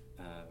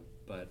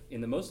 But in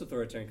the most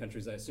authoritarian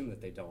countries, I assume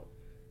that they don't.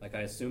 Like,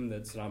 I assume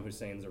that Saddam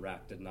Hussein's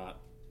Iraq did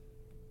not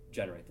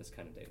generate this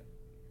kind of data.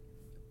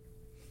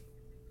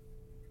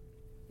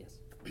 Yes?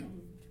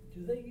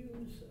 Do they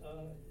use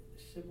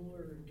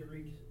similar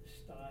dirty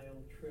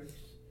style tricks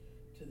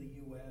to the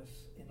U.S.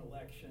 in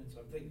elections?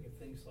 I'm thinking of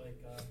things like,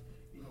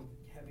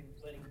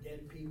 letting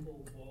dead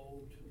people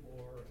vote,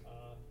 or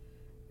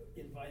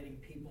inviting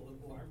people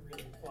who aren't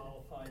really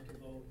qualified to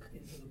vote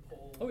into the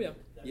poll. Oh, yeah.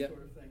 That Yep.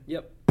 sort of thing.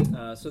 Yep.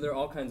 So there are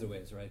all kinds of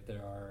ways, right?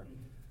 There are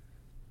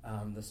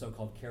the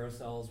so-called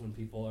carousels when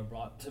people are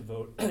brought to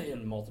vote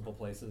in multiple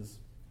places.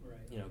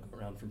 Right. Go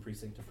around from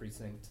precinct to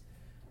precinct.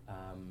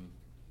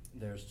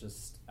 There's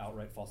just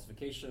outright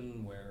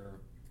falsification where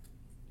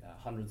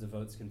hundreds of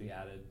votes can be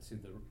added to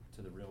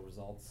the real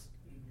results.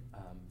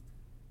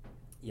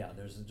 Mhm.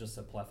 There's just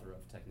a plethora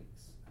of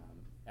techniques.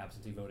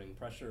 Absentee voting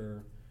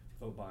pressure,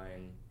 vote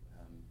buying.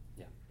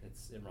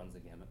 It runs the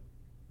gamut.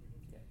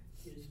 Mhm.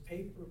 Yeah. Is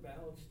paper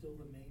ballot still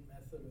the main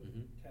method of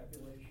Mhm.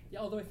 tabulation? Yeah,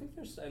 although I think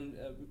there's, and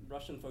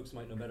Russian folks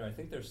might know better, I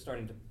think they're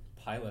starting to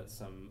pilot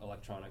some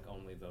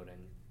electronic-only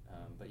voting.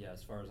 But yeah,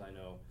 as far as I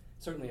know,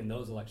 certainly in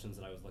those elections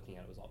that I was looking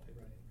at, it was all paper.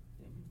 Right.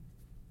 Yeah. Mhm.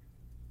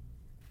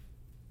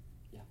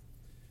 Yeah.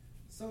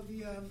 So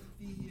the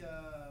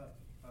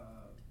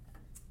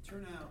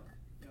turnout,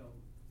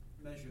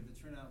 measure the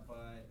turnout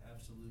by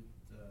absolute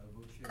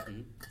vote share.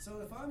 Mhm.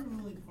 So if I'm a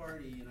ruling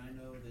party and I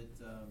know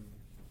that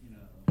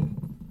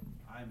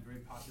I'm very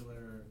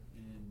popular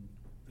in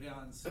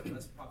Bryansk,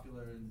 less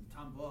popular in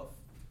Tambov,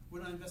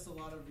 would I invest a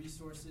lot of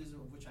resources,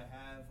 of which I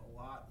have a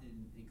lot,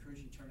 in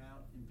encouraging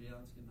turnout in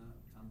Bryansk and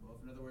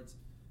Tambov? In other words,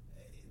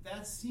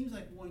 that seems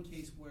like one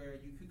case where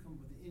you could come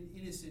up with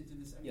innocent in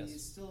this. I mean, Yes.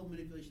 it's still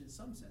manipulation in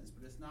some sense,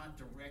 but it's not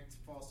direct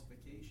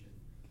falsification.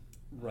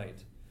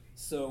 Right.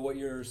 So what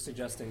you're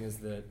suggesting is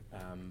that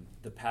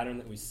the pattern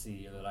that we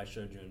see, or that I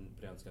showed you in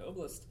Bryanska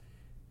Oblast,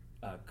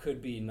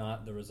 could be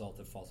not the result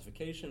of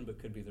falsification, but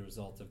could be the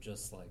result of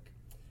just like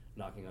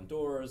knocking on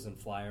doors and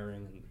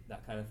flyering and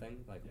that kind of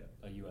thing, like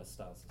a U.S.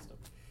 style system.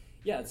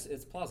 Yeah,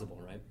 it's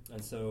plausible, right?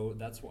 And so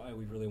that's why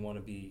we really want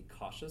to be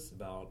cautious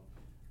about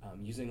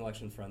using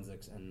election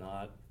forensics and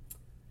not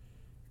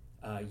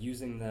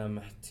using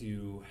them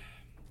to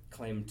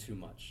claim too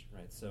much,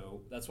 right?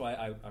 So that's why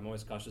I'm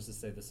always cautious to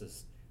say this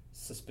is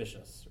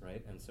suspicious,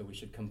 right? And so we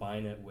should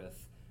combine it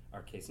with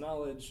our case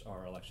knowledge,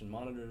 our election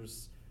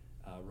monitors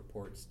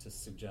reports to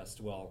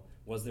suggest, well,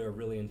 was there a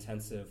really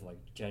intensive, like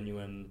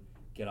genuine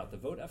get out the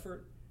vote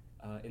effort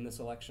in this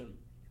election?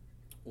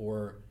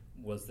 Or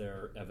was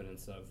there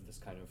evidence of this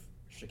kind of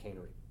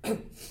chicanery?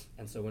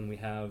 And so when we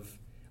have,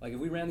 like if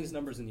we ran these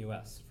numbers in the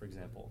US, for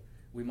example,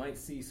 we might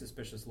see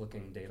suspicious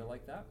looking data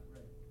like that.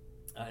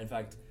 Right. In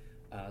fact,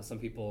 some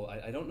people,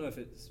 I don't know if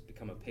it's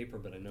become a paper,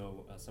 but I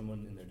know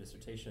someone in their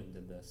dissertation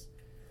did this,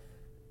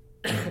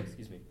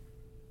 excuse me,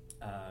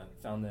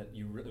 found that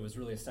it was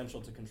really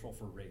essential to control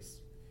for race,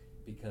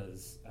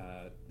 because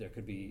there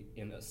could be,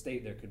 in a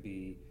state, there could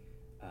be,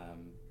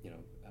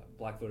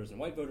 black voters and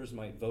white voters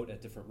might vote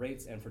at different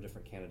rates and for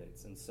different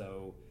candidates. And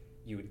so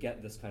you would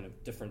get this kind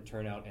of different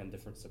turnout and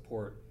different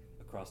support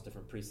across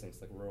different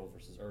precincts, like rural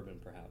versus urban,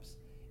 perhaps.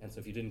 And so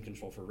if you didn't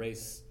control for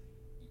race,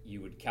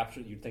 you'd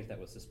think that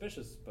was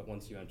suspicious, but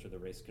once you enter the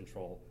race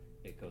control,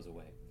 it goes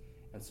away.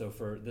 And so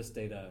for this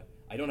data,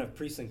 I don't have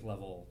precinct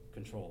level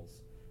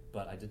controls,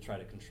 but I did try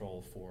to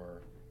control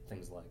for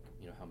things like,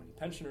 how many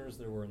pensioners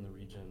there were in the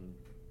region,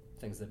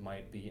 things that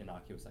might be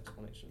innocuous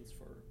explanations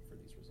for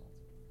these results.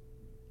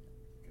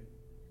 Good.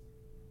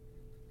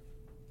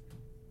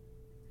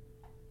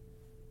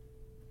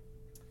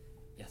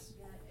 Yes?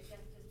 Yeah, I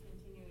guess just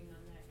continuing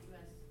on that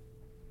U.S.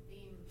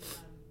 theme,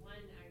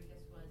 one, I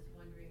just was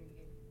wondering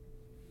if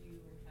you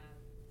have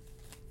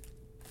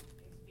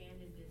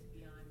expanded this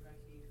beyond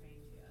Russia,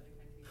 Ukraine to other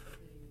countries,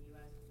 including the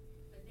U.S.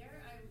 But there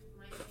I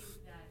might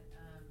think that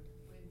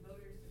with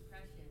voter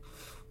suppression,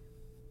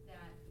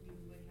 that you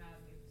would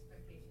have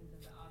expectations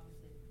of the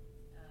opposite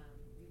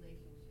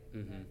relationship,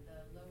 Mhm.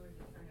 that the lower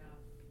the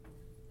turnout,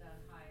 the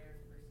higher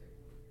for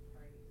certain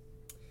parties.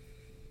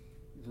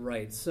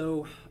 Right.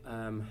 So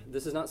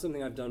this is not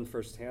something I've done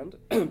firsthand,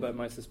 but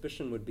my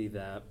suspicion would be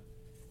that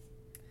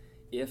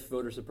if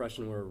voter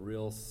suppression were a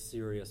real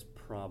serious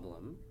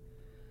problem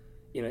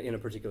in a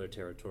particular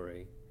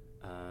territory,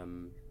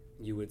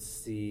 you would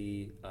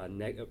see a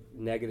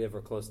negative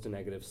or close to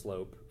negative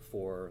slope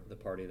for the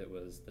party that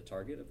was the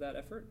target of that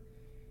effort.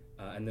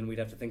 And then we'd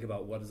have to think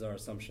about what is our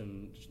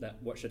assumption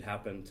that what should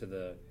happen to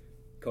the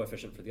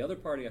coefficient for the other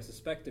party. I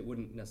suspect it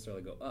wouldn't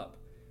necessarily go up,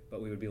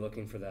 but we would be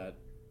looking for that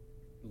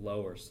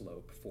lower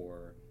slope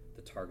for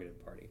the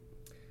targeted party.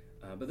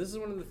 But this is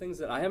one of the things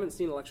that I haven't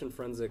seen election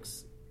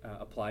forensics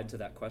applied to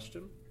that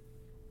question.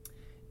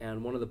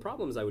 And one of the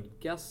problems I would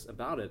guess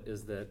about it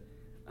is that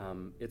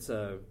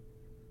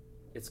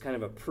it's kind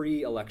of a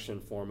pre-election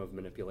form of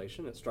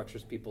manipulation. It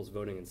structures people's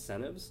voting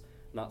incentives,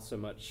 not so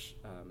much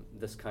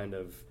this kind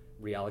of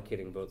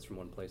reallocating votes from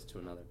one place to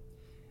another.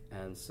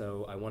 And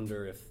so I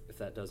wonder if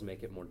that does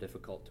make it more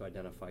difficult to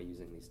identify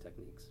using these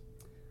techniques.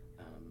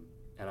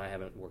 And I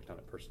haven't worked on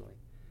it personally.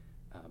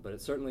 But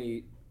it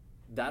certainly,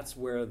 that's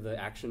where the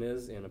action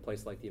is in a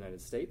place like the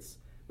United States.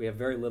 We have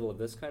very little of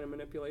this kind of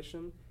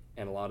manipulation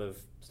and a lot of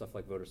stuff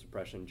like voter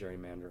suppression,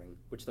 gerrymandering,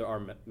 which there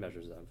are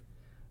measures of,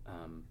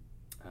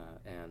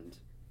 and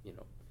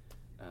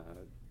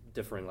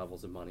differing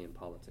levels of money in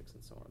politics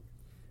and so on.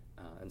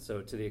 And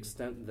so to the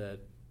extent that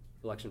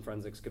election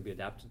forensics could be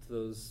adapted to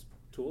those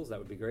tools, that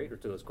would be great, or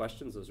to those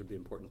questions, those would be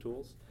important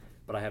tools,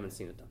 but I haven't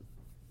seen it done.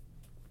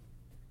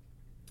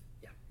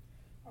 Yeah.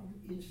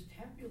 Is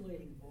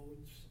tabulating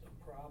votes a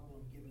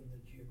problem given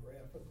the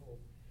geographical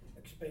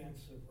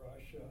expanse of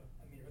Russia?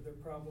 I mean, are there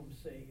problems,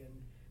 say,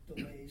 in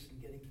delays in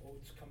getting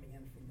votes coming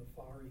in from the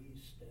Far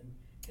East, and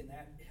can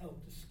that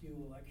help to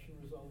skew election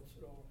results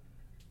at all?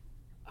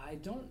 I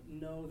don't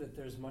know that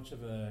there's much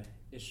of a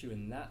issue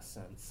in that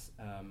sense,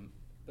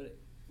 but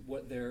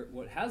what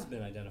has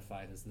been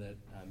identified is that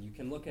you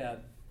can look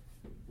at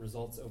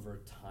results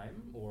over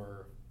time,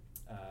 or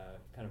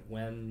kind of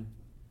when.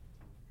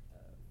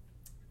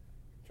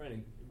 Trying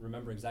to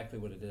remember exactly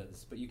what it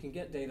is, but you can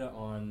get data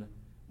on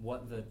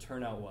what the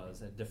turnout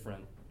was at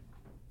different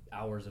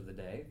hours of the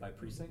day by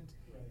precinct,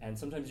 right. And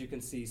sometimes you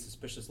can see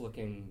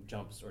suspicious-looking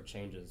jumps or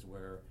changes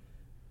where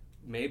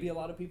maybe a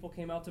lot of people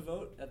came out to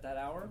vote at that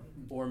hour,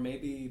 or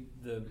maybe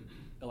the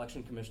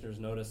election commissioners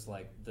noticed,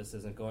 like, this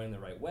isn't going the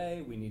right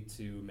way, we need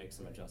to make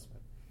some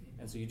adjustment.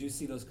 And so you do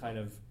see those kind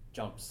of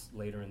jumps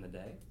later in the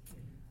day.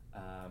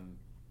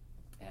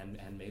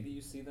 And maybe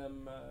you see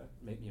them,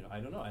 I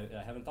don't know, I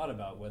haven't thought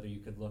about whether you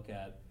could look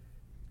at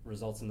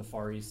results in the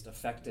Far East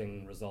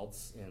affecting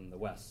results in the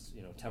West,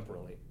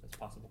 temporally. It's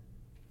possible.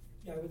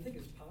 Yeah, I would think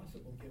it's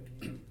possible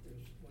given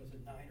there's, what is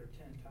it, 9 or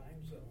 10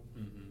 time zones.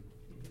 Mm-hmm.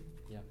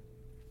 Mm-hmm. Yeah.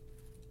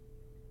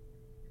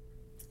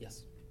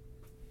 Yes?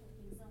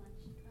 Thanks so much.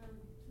 Can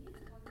you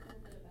talk a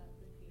little bit about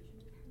the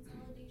patronage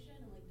consolidation?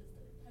 Like, does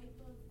the type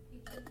of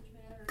patronage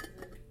matter?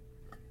 Is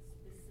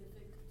it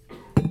specific to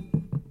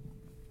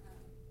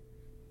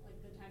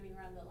like the timing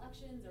around the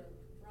elections, or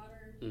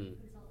broader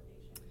consolidation?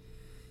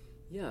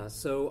 Yeah,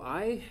 so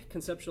I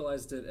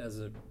conceptualized it as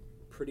a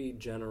pretty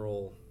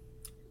general.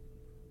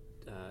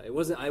 I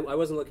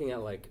wasn't looking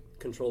at like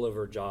control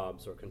over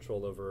jobs or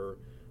control over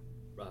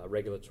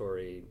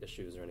regulatory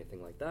issues or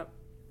anything like that.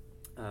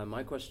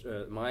 My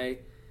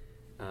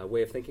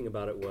way of thinking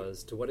about it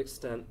was, to what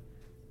extent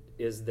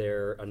is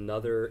there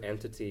another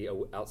entity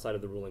outside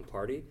of the ruling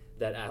party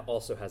that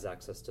also has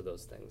access to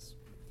those things?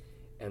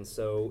 And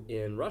so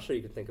in Russia,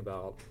 you can think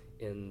about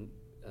in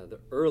the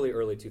early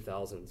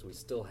 2000s, we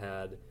still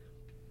had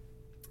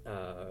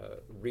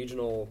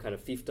regional kind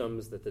of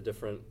fiefdoms that the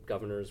different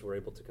governors were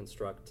able to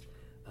construct.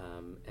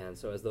 And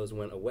so as those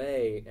went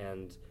away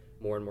and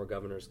more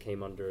governors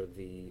came under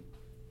the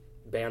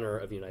banner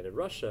of United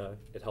Russia,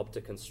 it helped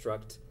to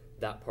construct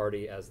that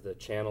party as the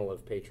channel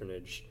of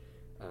patronage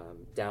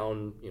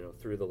down,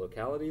 through the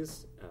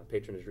localities,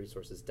 patronage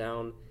resources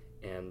down,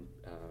 and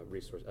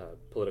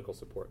political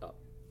support up.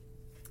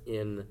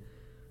 In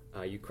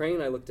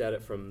Ukraine, I looked at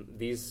it from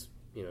these,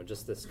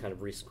 just this kind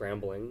of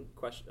re-scrambling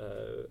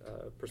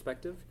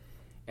perspective.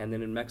 And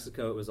then in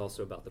Mexico, it was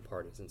also about the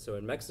parties. And so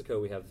in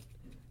Mexico, we have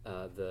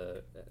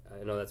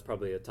I know that's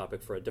probably a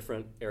topic for a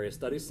different area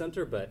studies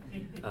center, but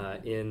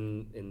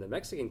in the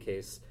Mexican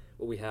case,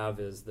 what we have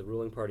is the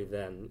ruling party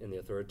then, in the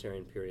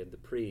authoritarian period, the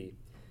PRI,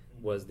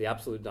 was the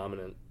absolute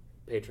dominant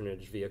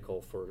patronage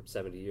vehicle for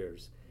 70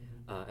 years.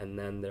 And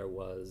then there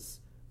was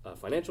a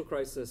financial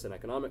crisis, an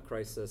economic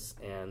crisis,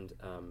 and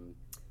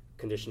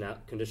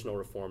conditional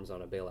reforms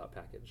on a bailout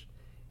package.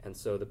 And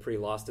so the PRI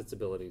lost its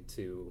ability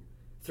to,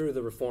 through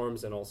the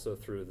reforms and also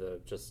through the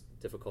just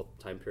difficult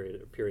time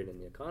period in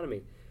the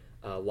economy,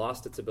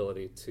 lost its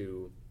ability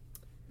to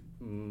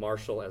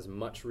marshal as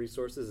much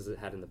resources as it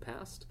had in the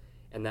past,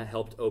 and that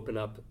helped open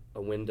up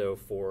a window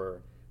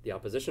for the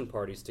opposition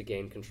parties to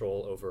gain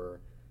control over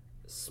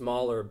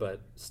smaller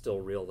but still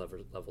real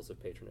levels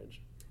of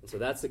patronage. And so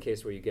that's the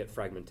case where you get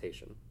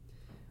fragmentation.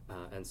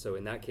 And so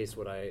in that case,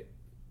 what I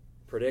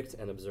predict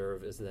and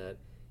observe is that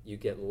you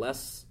get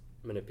less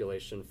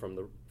manipulation from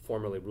the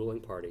formerly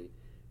ruling party,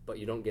 but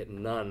you don't get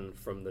none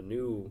from the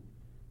new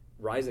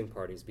rising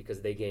parties because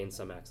they gain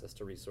some access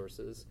to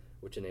resources,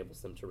 which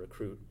enables them to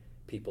recruit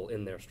people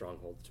in their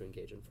strongholds to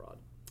engage in fraud.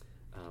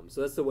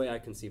 So that's the way I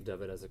conceived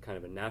of it, as a kind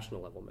of a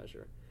national level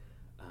measure.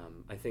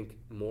 I think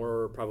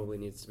more probably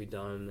needs to be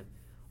done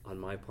on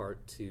my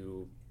part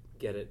to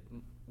get it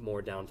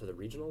more down to the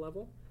regional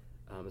level.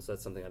 So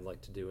that's something I'd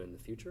like to do in the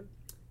future.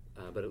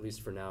 But at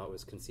least for now, it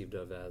was conceived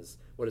of as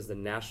what's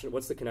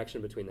the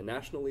connection between the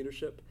national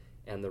leadership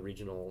and the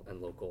regional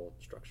and local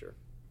structure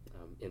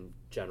in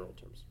general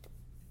terms.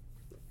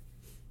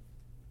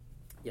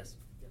 Yes?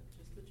 Yeah,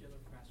 just a general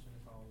question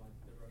about like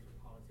the Russian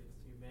politics.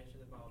 You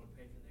mentioned about the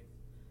patronage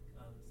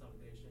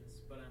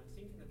consolidations, but I'm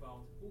thinking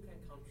about who can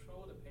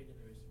control the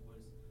patronage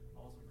was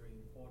also very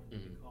important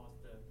because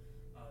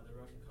the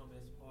Russian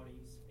Communist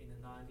parties in the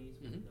 90s,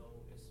 we know,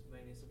 is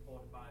mainly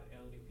supported by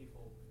elderly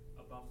people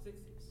above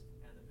 60s,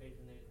 and the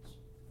patronage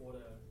for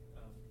the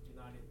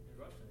United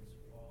Russians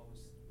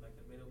was like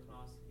the middle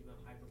class, even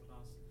hyper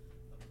class.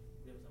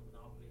 There was a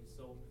monopoly.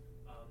 So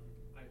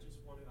I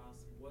just want to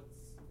ask,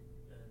 what's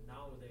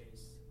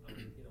nowadays,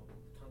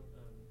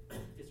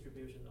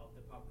 distribution of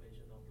the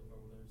population of the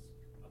voters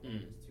among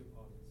these two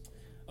parties?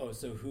 Oh,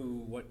 so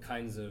what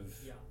kinds of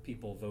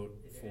people vote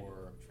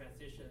for?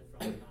 Transition from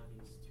the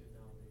 90s to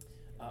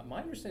nowadays.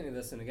 My understanding of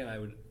this, and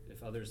again,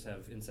 if others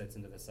have insights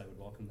into this, I would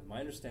welcome them. My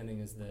understanding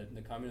is that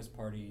the Communist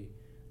Party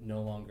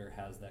no longer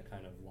has that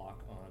kind of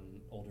lock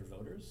on older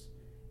voters,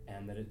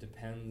 and that it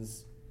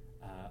depends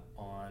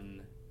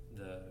on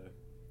the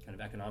kind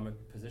of economic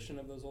position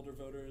of those older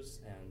voters,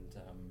 and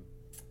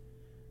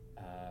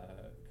I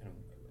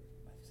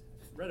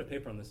read a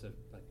paper on this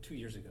like 2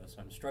 years ago, so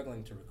I'm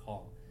struggling to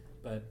recall.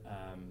 But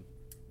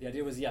the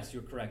idea was, yes,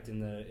 you're correct. In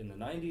the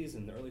 90s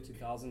and the early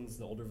 2000s,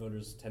 the older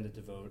voters tended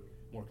to vote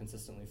more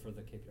consistently for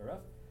the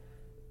KPRF.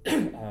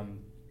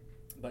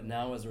 But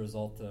now, as a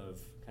result of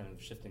kind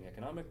of shifting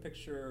economic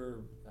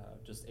picture,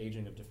 just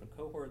aging of different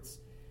cohorts,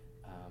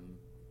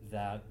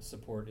 that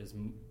support is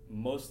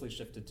mostly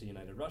shifted to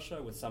United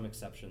Russia, with some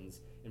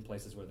exceptions in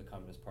places where the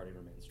Communist Party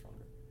remains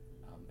stronger.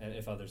 And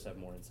if others have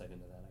more insight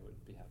into that, I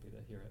would be happy to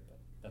hear it, but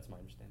that's my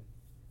understanding.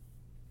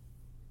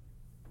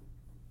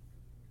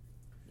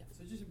 Yeah.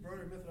 So just a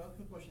broader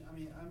methodological question. I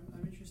mean,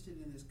 I'm interested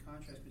in this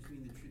contrast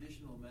between the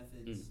traditional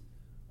methods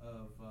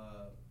of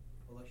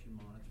election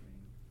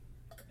monitoring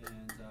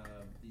and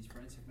these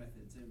forensic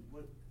methods. And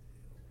what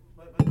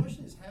my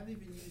question is, have they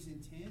been used in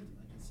tandem?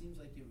 Like, it seems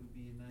like it would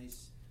be a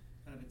nice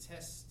kind of a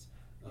test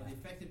of the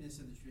effectiveness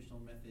of the traditional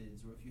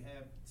methods, or if you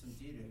have some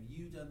data, have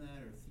you done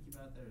that, or think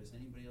about that, or has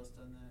anybody else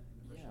done that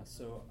in the Russian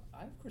so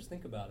I of course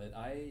think about it.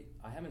 I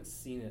haven't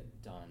seen it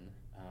done.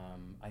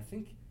 I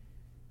think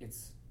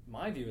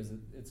my view is that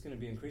it's going to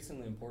be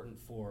increasingly important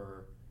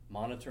for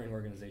monitoring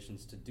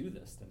organizations to do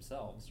this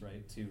themselves,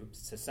 right? To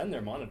send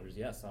their monitors,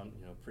 yes, on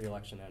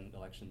pre-election and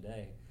election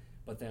day,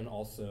 but then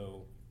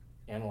also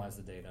analyze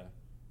the data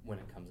when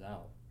it comes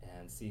out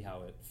and see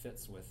how it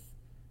fits with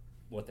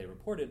what they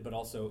reported, but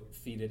also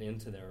feed it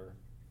into their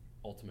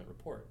ultimate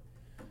report.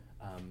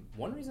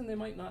 One reason they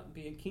might not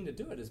be keen to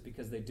do it is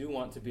because they do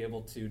want to be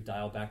able to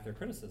dial back their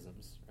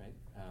criticisms, right?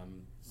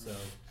 So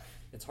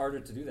it's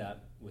harder to do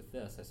that with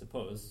this, I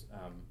suppose.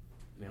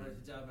 Harder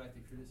to dial back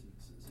the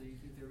criticisms. So you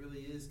think there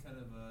really is kind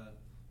of a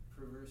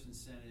perverse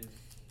incentive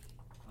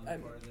on the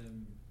part of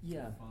them?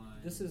 Yeah, to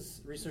find this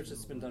is research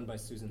that's been done by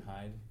Susan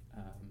Hyde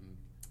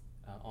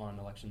on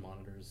election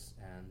monitors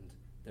and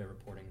their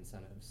reporting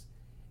incentives.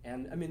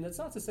 And I mean, that's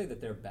not to say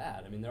that they're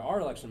bad. I mean, there are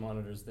election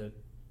monitors that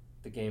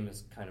the game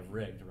is kind of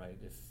rigged, right?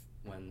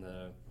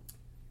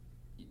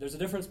 There's a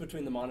difference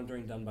between the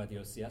monitoring done by the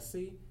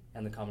OCSC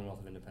and the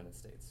Commonwealth of Independent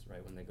States,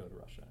 right, when they go to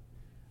Russia.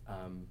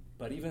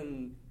 But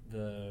even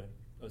the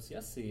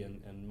OCSC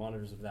and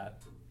monitors of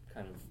that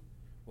kind of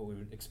what we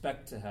would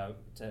expect to have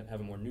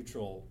a more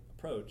neutral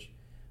approach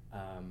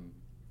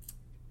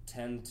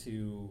tend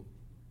to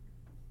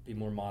be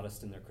more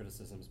modest in their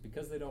criticisms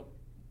because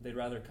they'd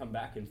rather come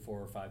back in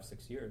 4 or 5,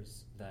 6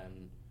 years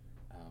than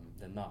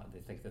not. They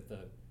think that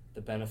the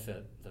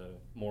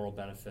moral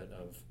benefit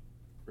of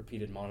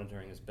repeated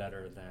monitoring is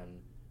better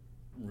than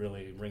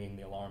really ringing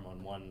the alarm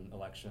on one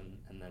election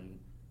and then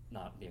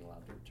not being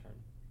allowed to return.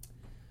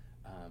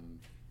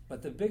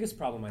 But the biggest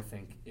problem, I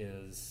think,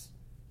 is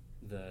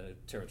the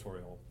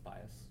territorial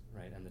bias,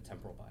 right, and the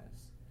temporal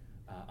bias.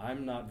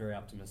 I'm not very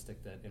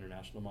optimistic that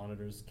international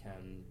monitors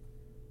can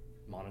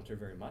monitor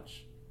very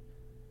much,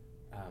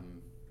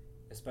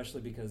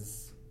 especially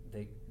because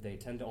they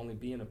tend to only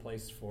be in a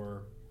place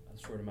for a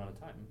short amount of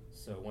time.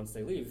 So once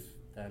they leave,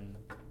 then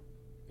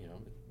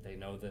they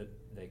know that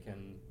they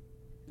can,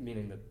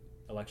 meaning that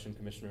election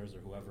commissioners or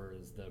whoever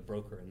is the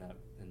broker in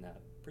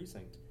that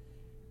precinct,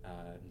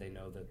 they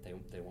know that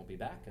they won't be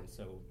back, and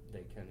so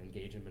they can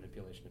engage in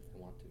manipulation if they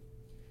want to.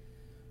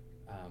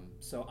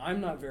 So I'm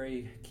not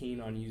very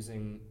keen on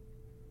using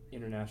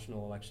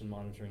international election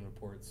monitoring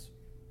reports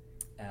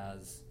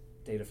as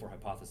data for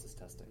hypothesis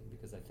testing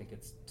because I think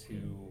it's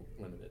too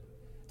limited.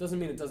 Doesn't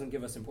mean it doesn't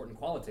give us important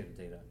qualitative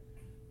data,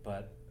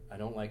 but I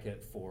don't like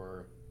it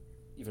for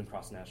even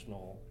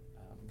cross-national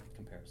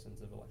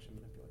comparisons of election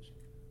manipulation.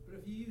 But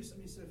if you so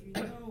if you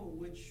know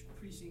which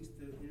precincts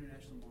the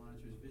international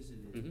monitors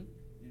visited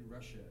in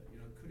Russia,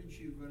 couldn't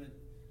you run it?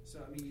 So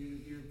I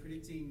mean, you're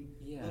predicting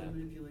voter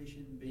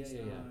manipulation based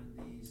on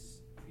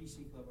these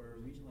precinct level or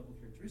region level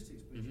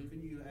characteristics, but Mhm.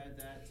 couldn't you add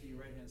that to your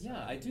right-hand side?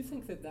 Yeah, I do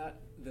think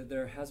that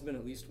there has been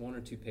at least one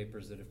or two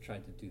papers that have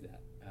tried to do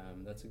that.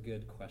 That's a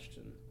good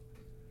question.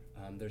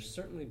 There's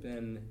certainly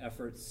been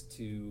efforts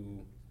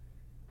to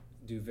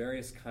do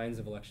various kinds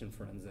of election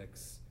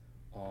forensics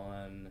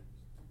on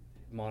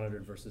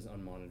monitored versus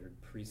unmonitored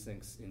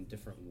precincts in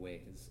different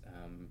ways.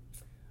 I'm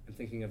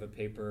thinking of a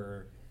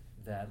paper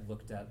that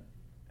looked at,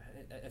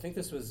 I think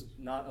this was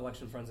not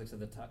election forensics of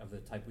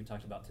the type we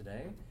talked about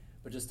today,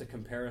 but just a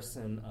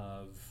comparison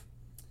of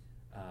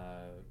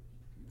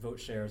vote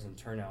shares and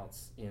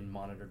turnouts in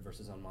monitored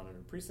versus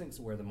unmonitored precincts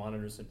where the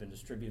monitors had been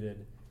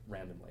distributed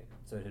randomly.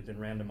 So it had been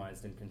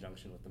randomized in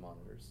conjunction with the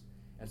monitors.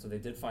 And so they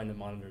did find that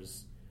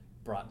monitors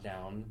brought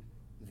down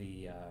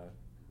the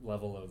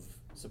level of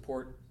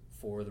support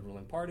for the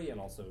ruling party and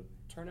also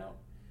turnout,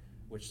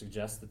 which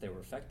suggests that they were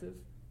effective.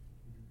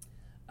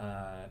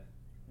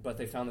 But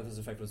they found that this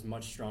effect was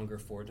much stronger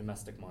for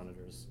domestic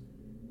monitors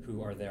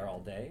who are there all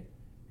day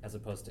as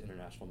opposed to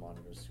international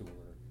monitors who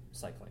were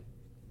cycling.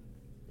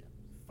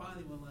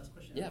 Finally, one last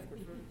question. Yeah, of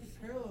course. For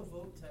parallel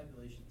vote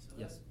tabulation, so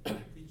Yes.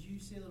 could you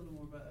say a little bit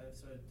more about it?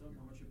 So I don't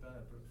know much about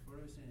it, but from what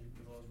I understand, it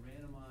involves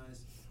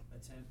randomized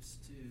attempts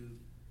to,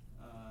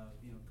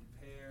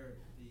 compare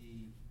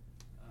the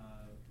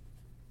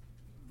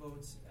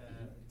votes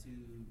to,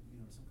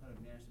 some kind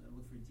of national, and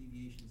look for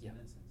deviations Yeah. in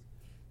that sense.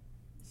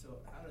 So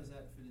how does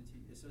that fit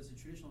into, so it's a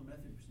traditional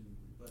method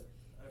presumably, but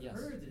I've Yes.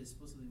 heard that it's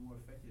supposed to be more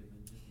effective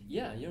than just the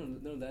Yeah,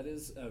 no, that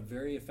is a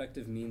very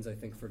effective means, I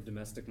think, for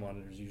domestic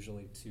monitors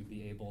usually to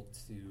be able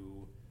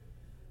to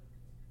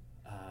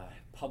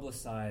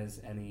publicize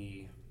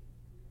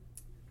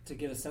to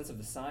get a sense of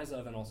the size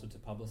of and also to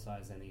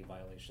publicize any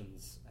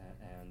violations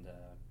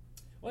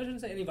well, I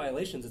shouldn't say any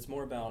violations, it's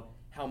more about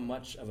how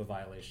much of a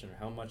violation or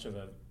how much of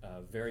a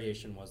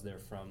variation was there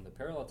from the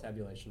parallel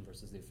tabulation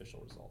versus the official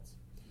results.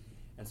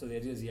 And so the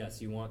idea is,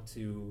 yes, you want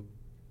to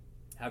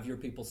have your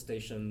people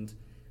stationed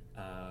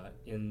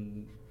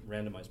in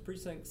randomized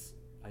precincts,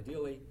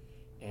 ideally,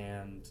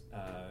 and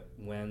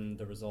when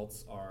the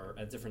results are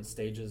at different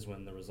stages,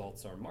 when the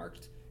results are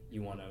marked,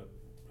 you want to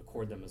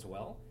record them as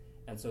well.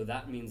 And so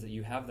that means that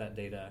you have that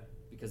data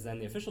because then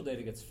the official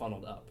data gets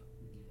funneled up,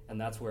 and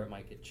that's where it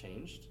might get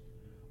changed,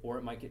 or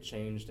it might get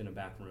changed in a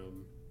back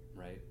room,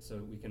 right?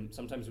 So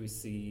sometimes we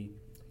see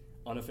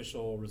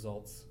unofficial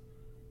results.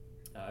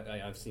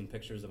 I've seen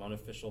pictures of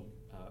unofficial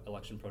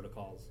election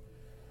protocols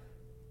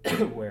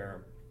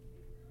where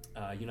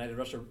United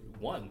Russia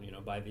won,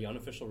 by the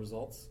unofficial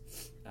results,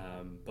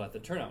 but the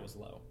turnout was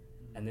low.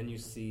 And then you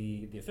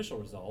see the official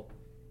result,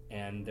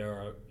 and there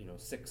are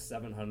 600,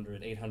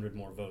 700, 800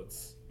 more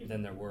votes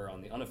than there were on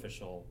the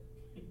unofficial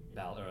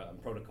ballot or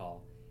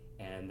protocol,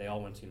 and they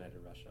all went to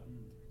United Russia.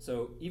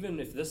 So even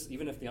if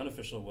the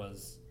unofficial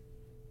was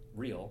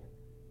real,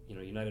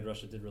 United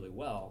Russia did really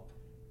well,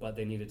 but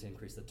they needed to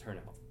increase the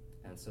turnout,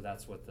 and so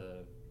that's what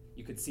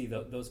you could see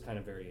those kind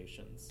of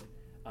variations.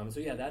 So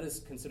yeah, that is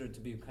considered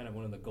to be kind of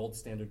one of the gold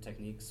standard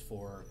techniques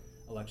for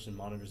election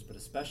monitors, but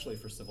especially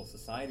for civil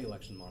society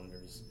election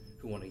monitors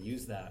who want to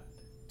use that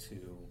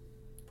to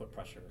put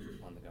pressure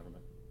on the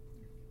government.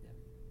 Yeah.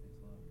 Thanks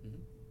a lot.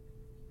 Mm-hmm.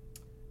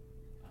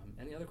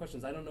 Any other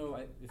questions? I don't know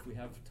if we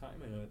have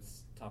time. I know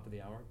it's top of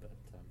the hour, but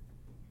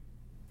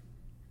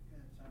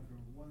Yeah, time for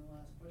one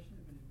last question,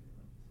 if anybody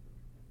wants.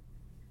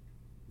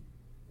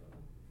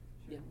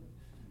 yeah.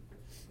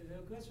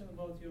 A question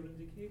about your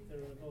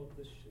indicator about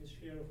the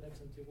share of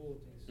absentee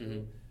voting. So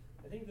Mhm.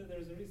 I think that there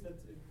is a risk that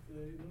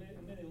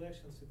in many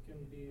elections it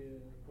can be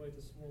quite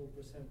a small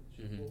percentage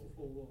Mhm. of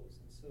all votes,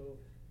 and so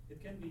it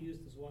can be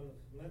used as one of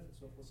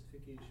methods of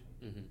falsification.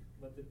 Mm-hmm.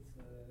 But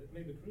it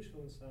may be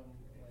crucial in some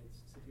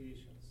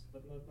situations,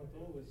 but not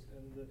always.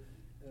 And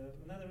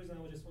another reason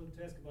I just wanted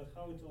to ask about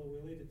how it all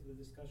related to the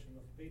discussion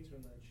of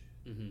patronage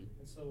Mm-hmm.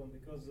 and so on,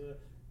 because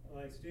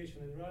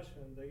situation in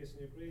Russia and I guess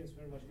in Ukraine is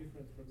very much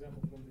different, for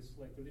example, from this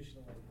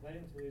traditional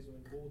clientelism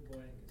and vote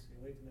buying in say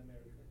Latin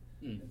America.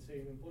 Mm. And say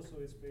in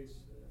post-Soviet space,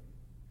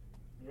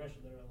 in Russia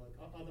there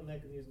are other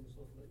mechanisms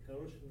of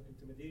coercion,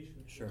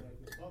 intimidation, Sure. like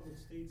the public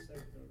state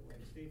sector,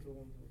 like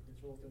state-owned or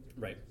controlled enterprises,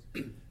 Right.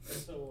 and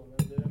so on.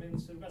 And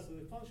so regards to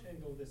the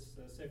functioning of this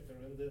sector,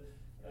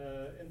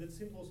 and it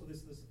seems also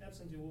this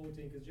absentee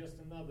voting is just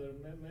another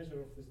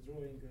measure of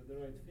withdrawing the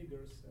right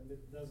figures, and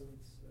it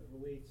doesn't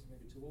relate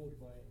maybe to vote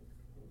buying,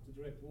 or to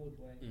direct vote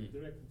buying,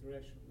 direct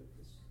interaction with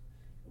these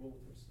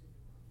voters.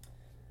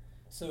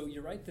 So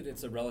you're right that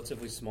it's a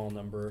relatively small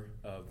number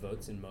of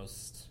votes in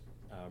most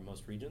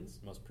regions,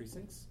 most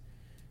precincts.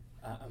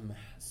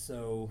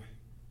 So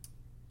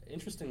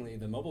interestingly,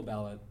 the mobile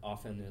ballot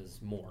often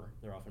is more.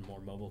 There are often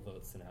more mobile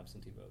votes than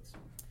absentee votes.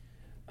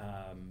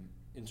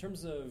 In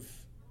terms of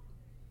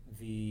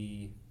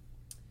the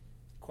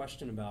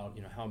question about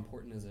how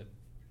important is it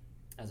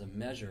as a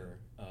measure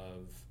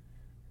of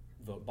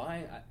vote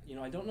buying,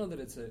 I don't know that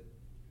it's a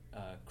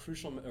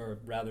crucial, or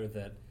rather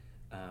that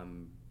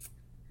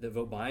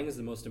vote buying is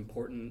the most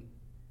important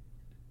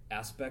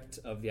aspect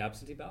of the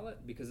absentee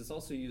ballot because it's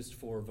also used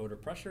for voter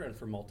pressure and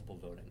for multiple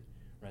voting,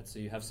 right? So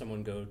you have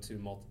someone go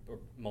to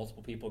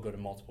multiple people go to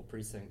multiple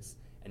precincts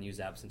and use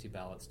absentee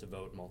ballots to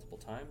vote multiple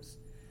times.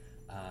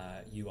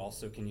 You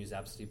also can use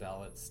absentee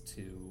ballots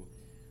to,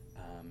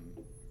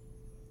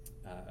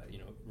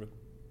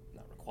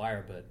 not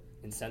require, but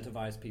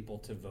incentivize people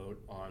to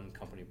vote on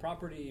company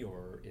property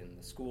or in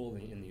the school,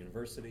 in the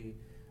university,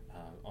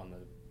 on the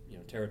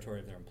territory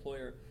of their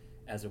employer,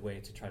 as a way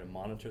to try to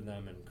monitor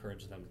them and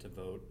encourage them to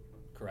vote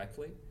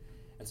correctly.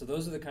 And so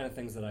those are the kind of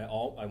things that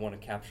I want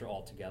to capture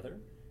all together.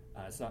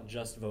 It's not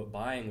just vote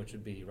buying, which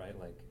would be, right,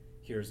 like,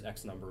 here's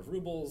X number of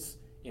rubles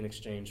in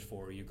exchange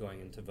for you going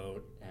in to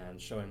vote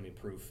and showing me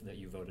proof that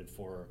you voted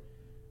for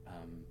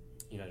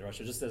United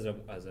Russia. Just as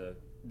a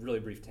really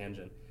brief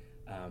tangent,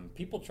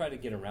 people try to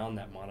get around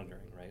that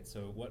monitoring, right?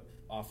 So what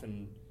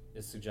often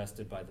is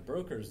suggested by the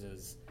brokers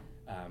is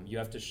you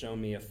have to show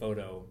me a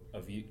photo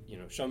of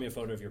show me a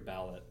photo of your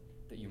ballot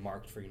that you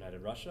marked for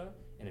United Russia,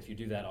 and if you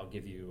do that, I'll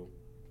give you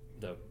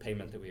the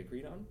payment that we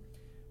agreed on.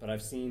 But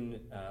I've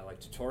seen like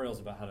tutorials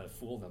about how to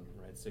fool them,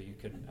 right? So you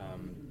could,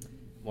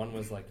 one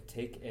was like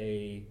take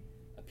a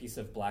piece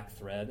of black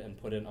thread and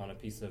put it on a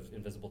piece of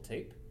invisible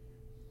tape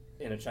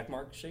in a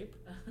checkmark shape,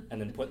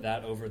 and then put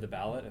that over the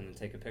ballot and then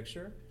take a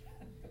picture,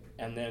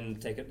 and then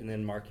take it and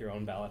then mark your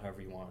own ballot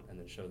however you want, and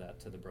then show that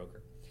to the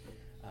broker.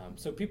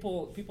 So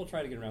people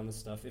try to get around this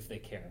stuff if they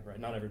care, right?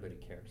 Not everybody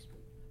cares.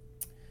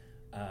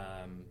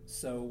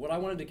 So what I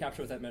wanted to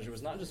capture with that measure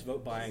was not just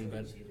vote buying,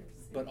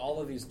 but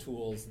all of these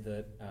tools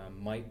that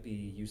might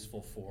be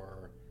useful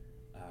for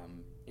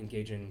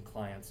engaging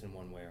clients in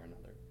one way or another.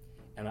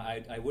 And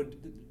I would,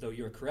 though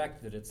you're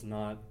correct that it's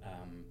not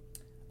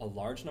a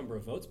large number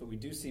of votes, but we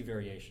do see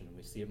variation, and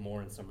we see it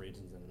more in some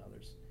regions than in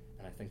others.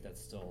 And I think that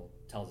still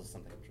tells us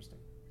something interesting.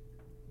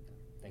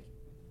 Thank you.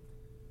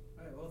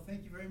 All right, well,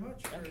 thank you very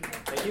much.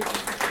 Thank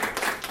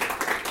you.